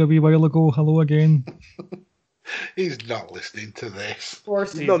 Spoke to you a wee while ago. Hello again. He's not listening to this. Of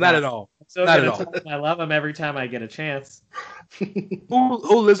course he's not at all. So not at all. I love him every time I get a chance.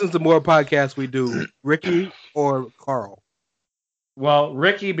 Who listens to more podcasts we do, Ricky or Carl? Well,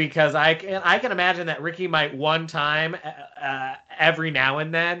 Ricky, because I can imagine that Ricky might one time every now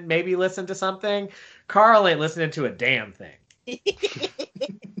and then maybe listen to something. Carl ain't listening to a damn thing.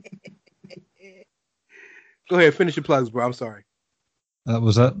 Go ahead, finish your plugs, bro. I'm sorry. That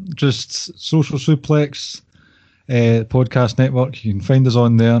was it. Just Social Suplex Podcast Network. You can find us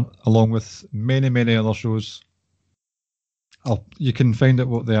on there, along with many, many other shows. You can find out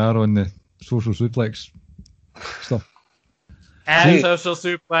what they are on the Social Suplex stuff. At Social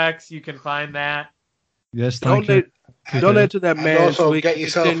Suplex, you can find that. Yes, thank you. Donate to that man. And also get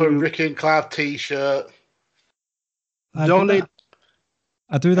yourself a Ricky and Clive t-shirt. Donate.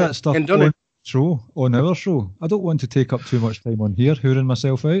 I do that stuff on our show. I don't want to take up too much time on here, hooring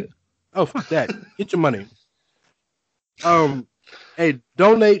myself out. Oh, fuck that. Get your money. Hey,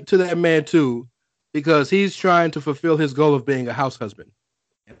 donate to that man too, because he's trying to fulfill his goal of being a house husband.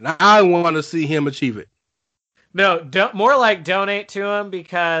 And I want to see him achieve it. No, more like donate to him,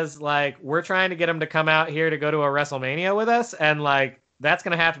 because like we're trying to get him to come out here to go to a WrestleMania with us, and like that's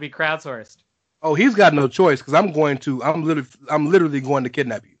gonna have to be crowdsourced. Oh, he's got no choice, because I'm literally going to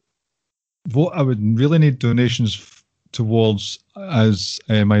kidnap you. What I would really need donations towards as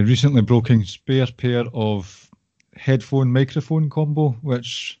my recently broken spare pair of headphone microphone combo,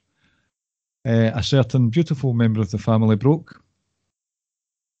 which a certain beautiful member of the family broke.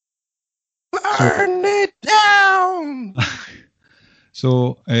 Burn it down!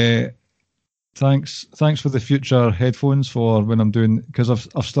 So thanks for the future headphones for when I'm doing, because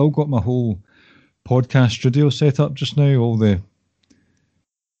I've still got my whole podcast studio set up just now. All the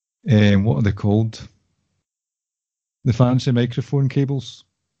what are they called? The fancy microphone cables.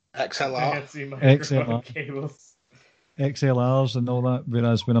 XLR. Fancy microphone XLR. cables. XLRs and all that.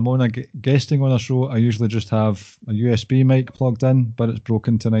 Whereas when I'm on guesting on a show, I usually just have a USB mic plugged in, but it's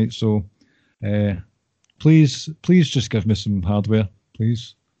broken tonight. So please just give me some hardware,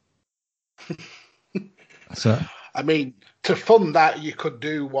 please. That's it. I mean, to fund that, you could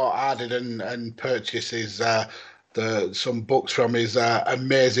do what I did and purchase some books from his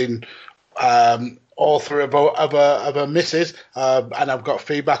amazing author of a missus, and I've got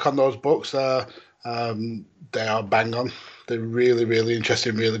feedback on those books. They are bang on. They're really, really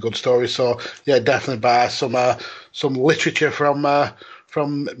interesting, really good stories. So yeah, definitely buy some literature from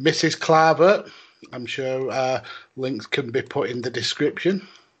Mrs. Clarvert. I'm sure links can be put in the description.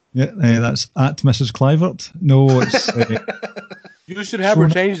 Yeah, that's at Mrs. Clivert. No, it's. You should have her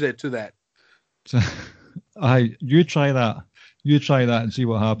change it to that. You try that. You try that and see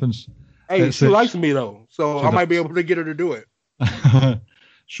what happens. Hey, she likes me though, so I might be able to get her to do it.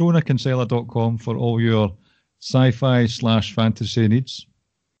 ShonaKinsella.com for all your sci-fi/fantasy needs.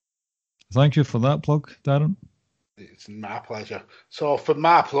 Thank you for that plug, Darren. It's my pleasure. So for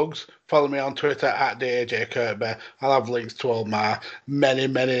my plugs, follow me on Twitter at DAJKirkby. I'll have links to all my many,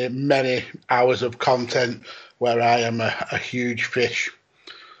 many, many hours of content where I am a huge fish.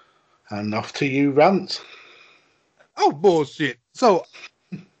 And off to you, Rance. Oh, bullshit. So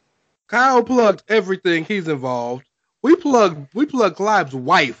Kyle plugged everything he's involved. We plugged Clive's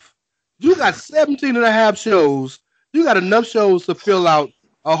wife. You got 17 and a half shows. You got enough shows to fill out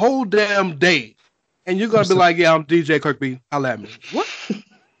a whole damn day. And you're going to be like, yeah, I'm DJ Kirkby. Holla at me. What?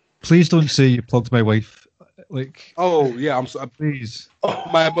 Please don't say you plugged my wife. Like, oh, yeah, I'm sorry. Please.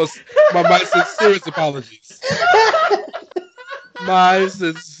 My sincerest apologies. My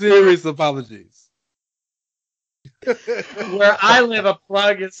sincerest apologies. Where I live, a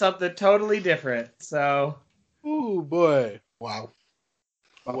plug is something totally different. So, ooh boy, wow,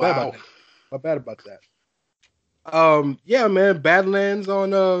 My bad about that. Yeah, man, Badlands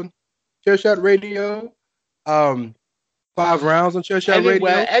on Chairshot Radio. 5 rounds on Chairshot Radio.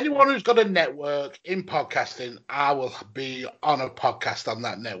 Anyone who's got a network in podcasting, I will be on a podcast on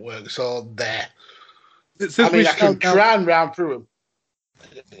that network. So there. I can try and round through them.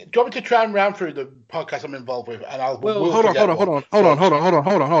 Do you want me to try and round through the podcast I'm involved with? And I'll. Well, hold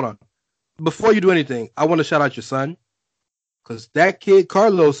on. Before you do anything, I want to shout out your son, because that kid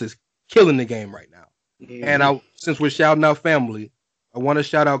Carlos is killing the game right now. Mm-hmm. And since we're shouting out family, I want to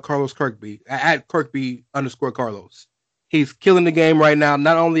shout out Carlos Kirkby at Kirkby_Carlos. He's killing the game right now,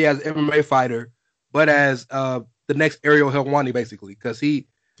 not only as MMA fighter, but as the next Ariel Helwani, basically, because he.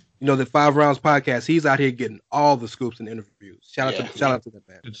 The 5 Rounds podcast, he's out here getting all the scoops and interviews. Shout out to that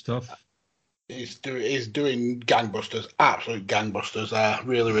man. Good stuff. He's doing gangbusters, absolute gangbusters.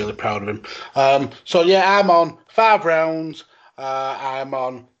 Really, really proud of him. So yeah, I'm on 5 Rounds. I'm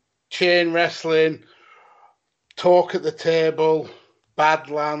on Chain Wrestling, Talk at the Table,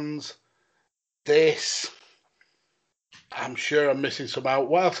 Badlands, this. I'm sure I'm missing some out.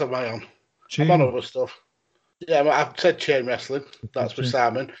 What else am I on? I'm on other stuff. Yeah, I've said Chain Wrestling. That's with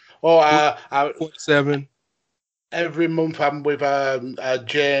Simon. 47. Every month I'm with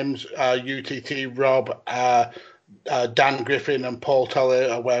James, UTT, Rob, Dan Griffin, and Paul Tully,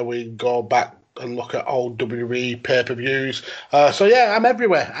 where we go back and look at old WWE pay-per-views. So yeah, I'm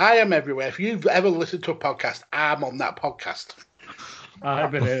everywhere. I am everywhere. If you've ever listened to a podcast, I'm on that podcast.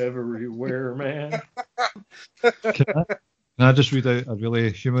 I've been everywhere, man. Can I just read out a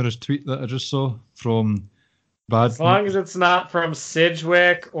really humorous tweet that I just saw from Bad? As long as it's not from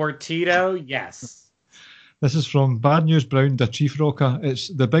Sidgwick or Tito, yes. This is from Bad News Brown, the Chief Rocker. It's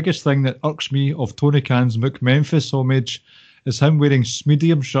the biggest thing that irks me of Tony Khan's McMemphis homage is him wearing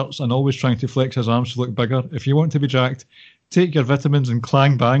medium shirts and always trying to flex his arms to look bigger. If you want to be jacked, take your vitamins and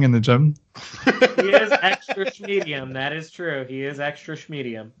clang bang in the gym. He is extra medium. That is true. He is extra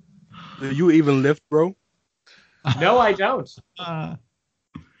medium. Do you even lift, bro? No, I don't. The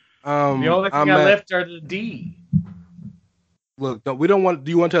only thing I lift are the D. Look, we don't want. Do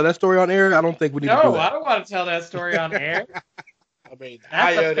you want to tell that story on air? I don't think we need to do that. No, I don't want to tell that story on air. I mean,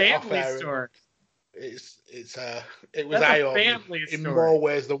 that's a family story. It was eye-opening in more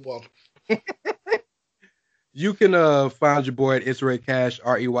ways than one. You can find your boy at It's Ray Cash,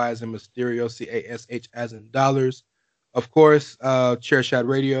 R-E-Y as in Mysterio, C-A-S-H as in dollars. Of course, Chair Shot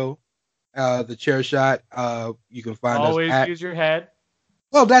Radio, the Chair Shot. You can find always us at... use your head.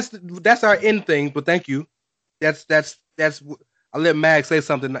 Well, that's our end thing, but thank you. That's I'll let Mag say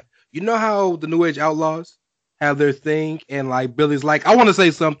something. You know how the New Age Outlaws have their thing, and like Billy's like, I want to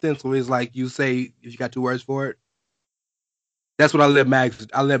say something, so he's like, you say if you got 2 words for it. That's what I let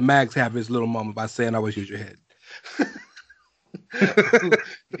Mags have his little moment by saying, always use your head.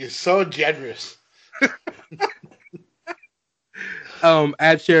 You're so generous.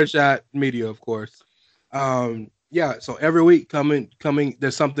 At Chair Shot Media, of course. Yeah, so every week coming,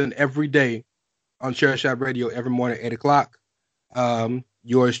 there's something every day on Chair Shot Radio every morning at 8 o'clock.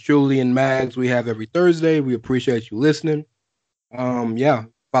 Yours truly and Mags we have every Thursday. We appreciate you listening. Yeah,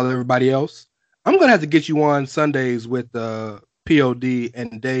 follow everybody else. I'm gonna have to get you on Sundays with POD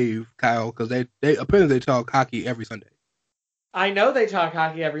and Dave, Kyle, because they apparently they talk hockey every Sunday. I know they talk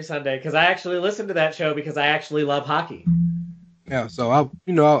hockey every Sunday because I actually listen to that show because I actually love hockey. Yeah, so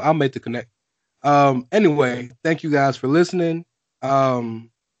I'll make the connect. Anyway, thank you guys for listening.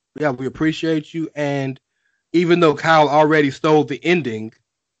 Yeah, we appreciate you. And even though Kyle already stole the ending,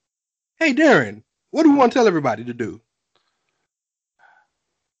 hey Darren, what do we want to tell everybody to do?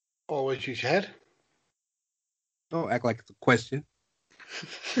 Always use your head. Don't act like it's a question.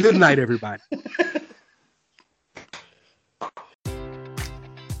 Good night, everybody.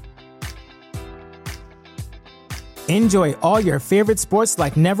 Enjoy all your favorite sports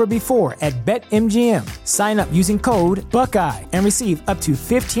like never before at BetMGM. Sign up using code Buckeye and receive up to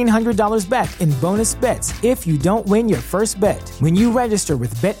 $1,500 back in bonus bets if you don't win your first bet. When you register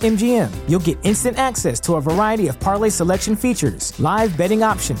with BetMGM, you'll get instant access to a variety of parlay selection features, live betting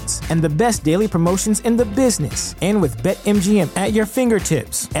options, and the best daily promotions in the business. And with BetMGM at your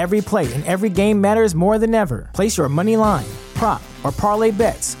fingertips, every play and every game matters more than ever. Place your money line, prop, or parlay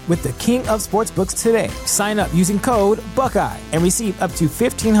bets with the king of sportsbooks today. Sign up using code Buckeye and receive up to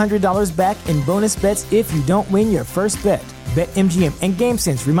 $1,500 back in bonus bets if you don't win your first bet. BetMGM and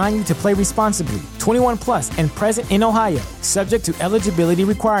GameSense remind you to play responsibly. 21 plus and present in Ohio, subject to eligibility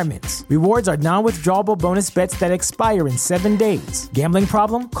requirements. Rewards are non-withdrawable bonus bets that expire in 7 days. Gambling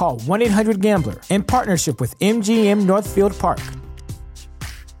problem? Call 1-800-GAMBLER in partnership with MGM Northfield Park.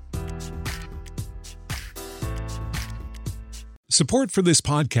 Support for this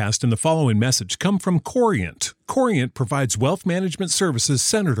podcast and the following message come from Corient. Corient provides wealth management services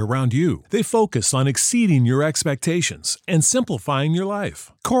centered around you. They focus on exceeding your expectations and simplifying your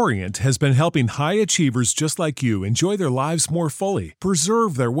life. Corient has been helping high achievers just like you enjoy their lives more fully,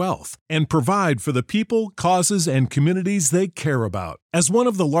 preserve their wealth, and provide for the people, causes, and communities they care about. As one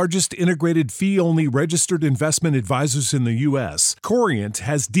of the largest integrated fee-only registered investment advisors in the U.S., Corient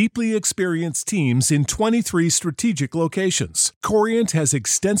has deeply experienced teams in 23 strategic locations. Corient has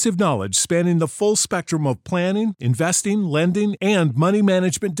extensive knowledge spanning the full spectrum of planning, investing, lending, and money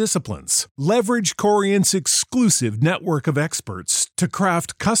management disciplines. Leverage Corient's exclusive network of experts to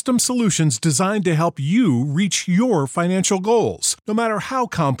craft custom solutions designed to help you reach your financial goals, no matter how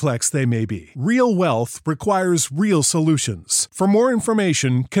complex they may be. Real wealth requires real solutions. For more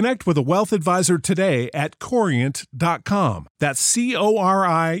information, connect with a wealth advisor today at Corient.com. That's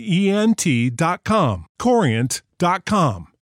Corient.com. Corient.com.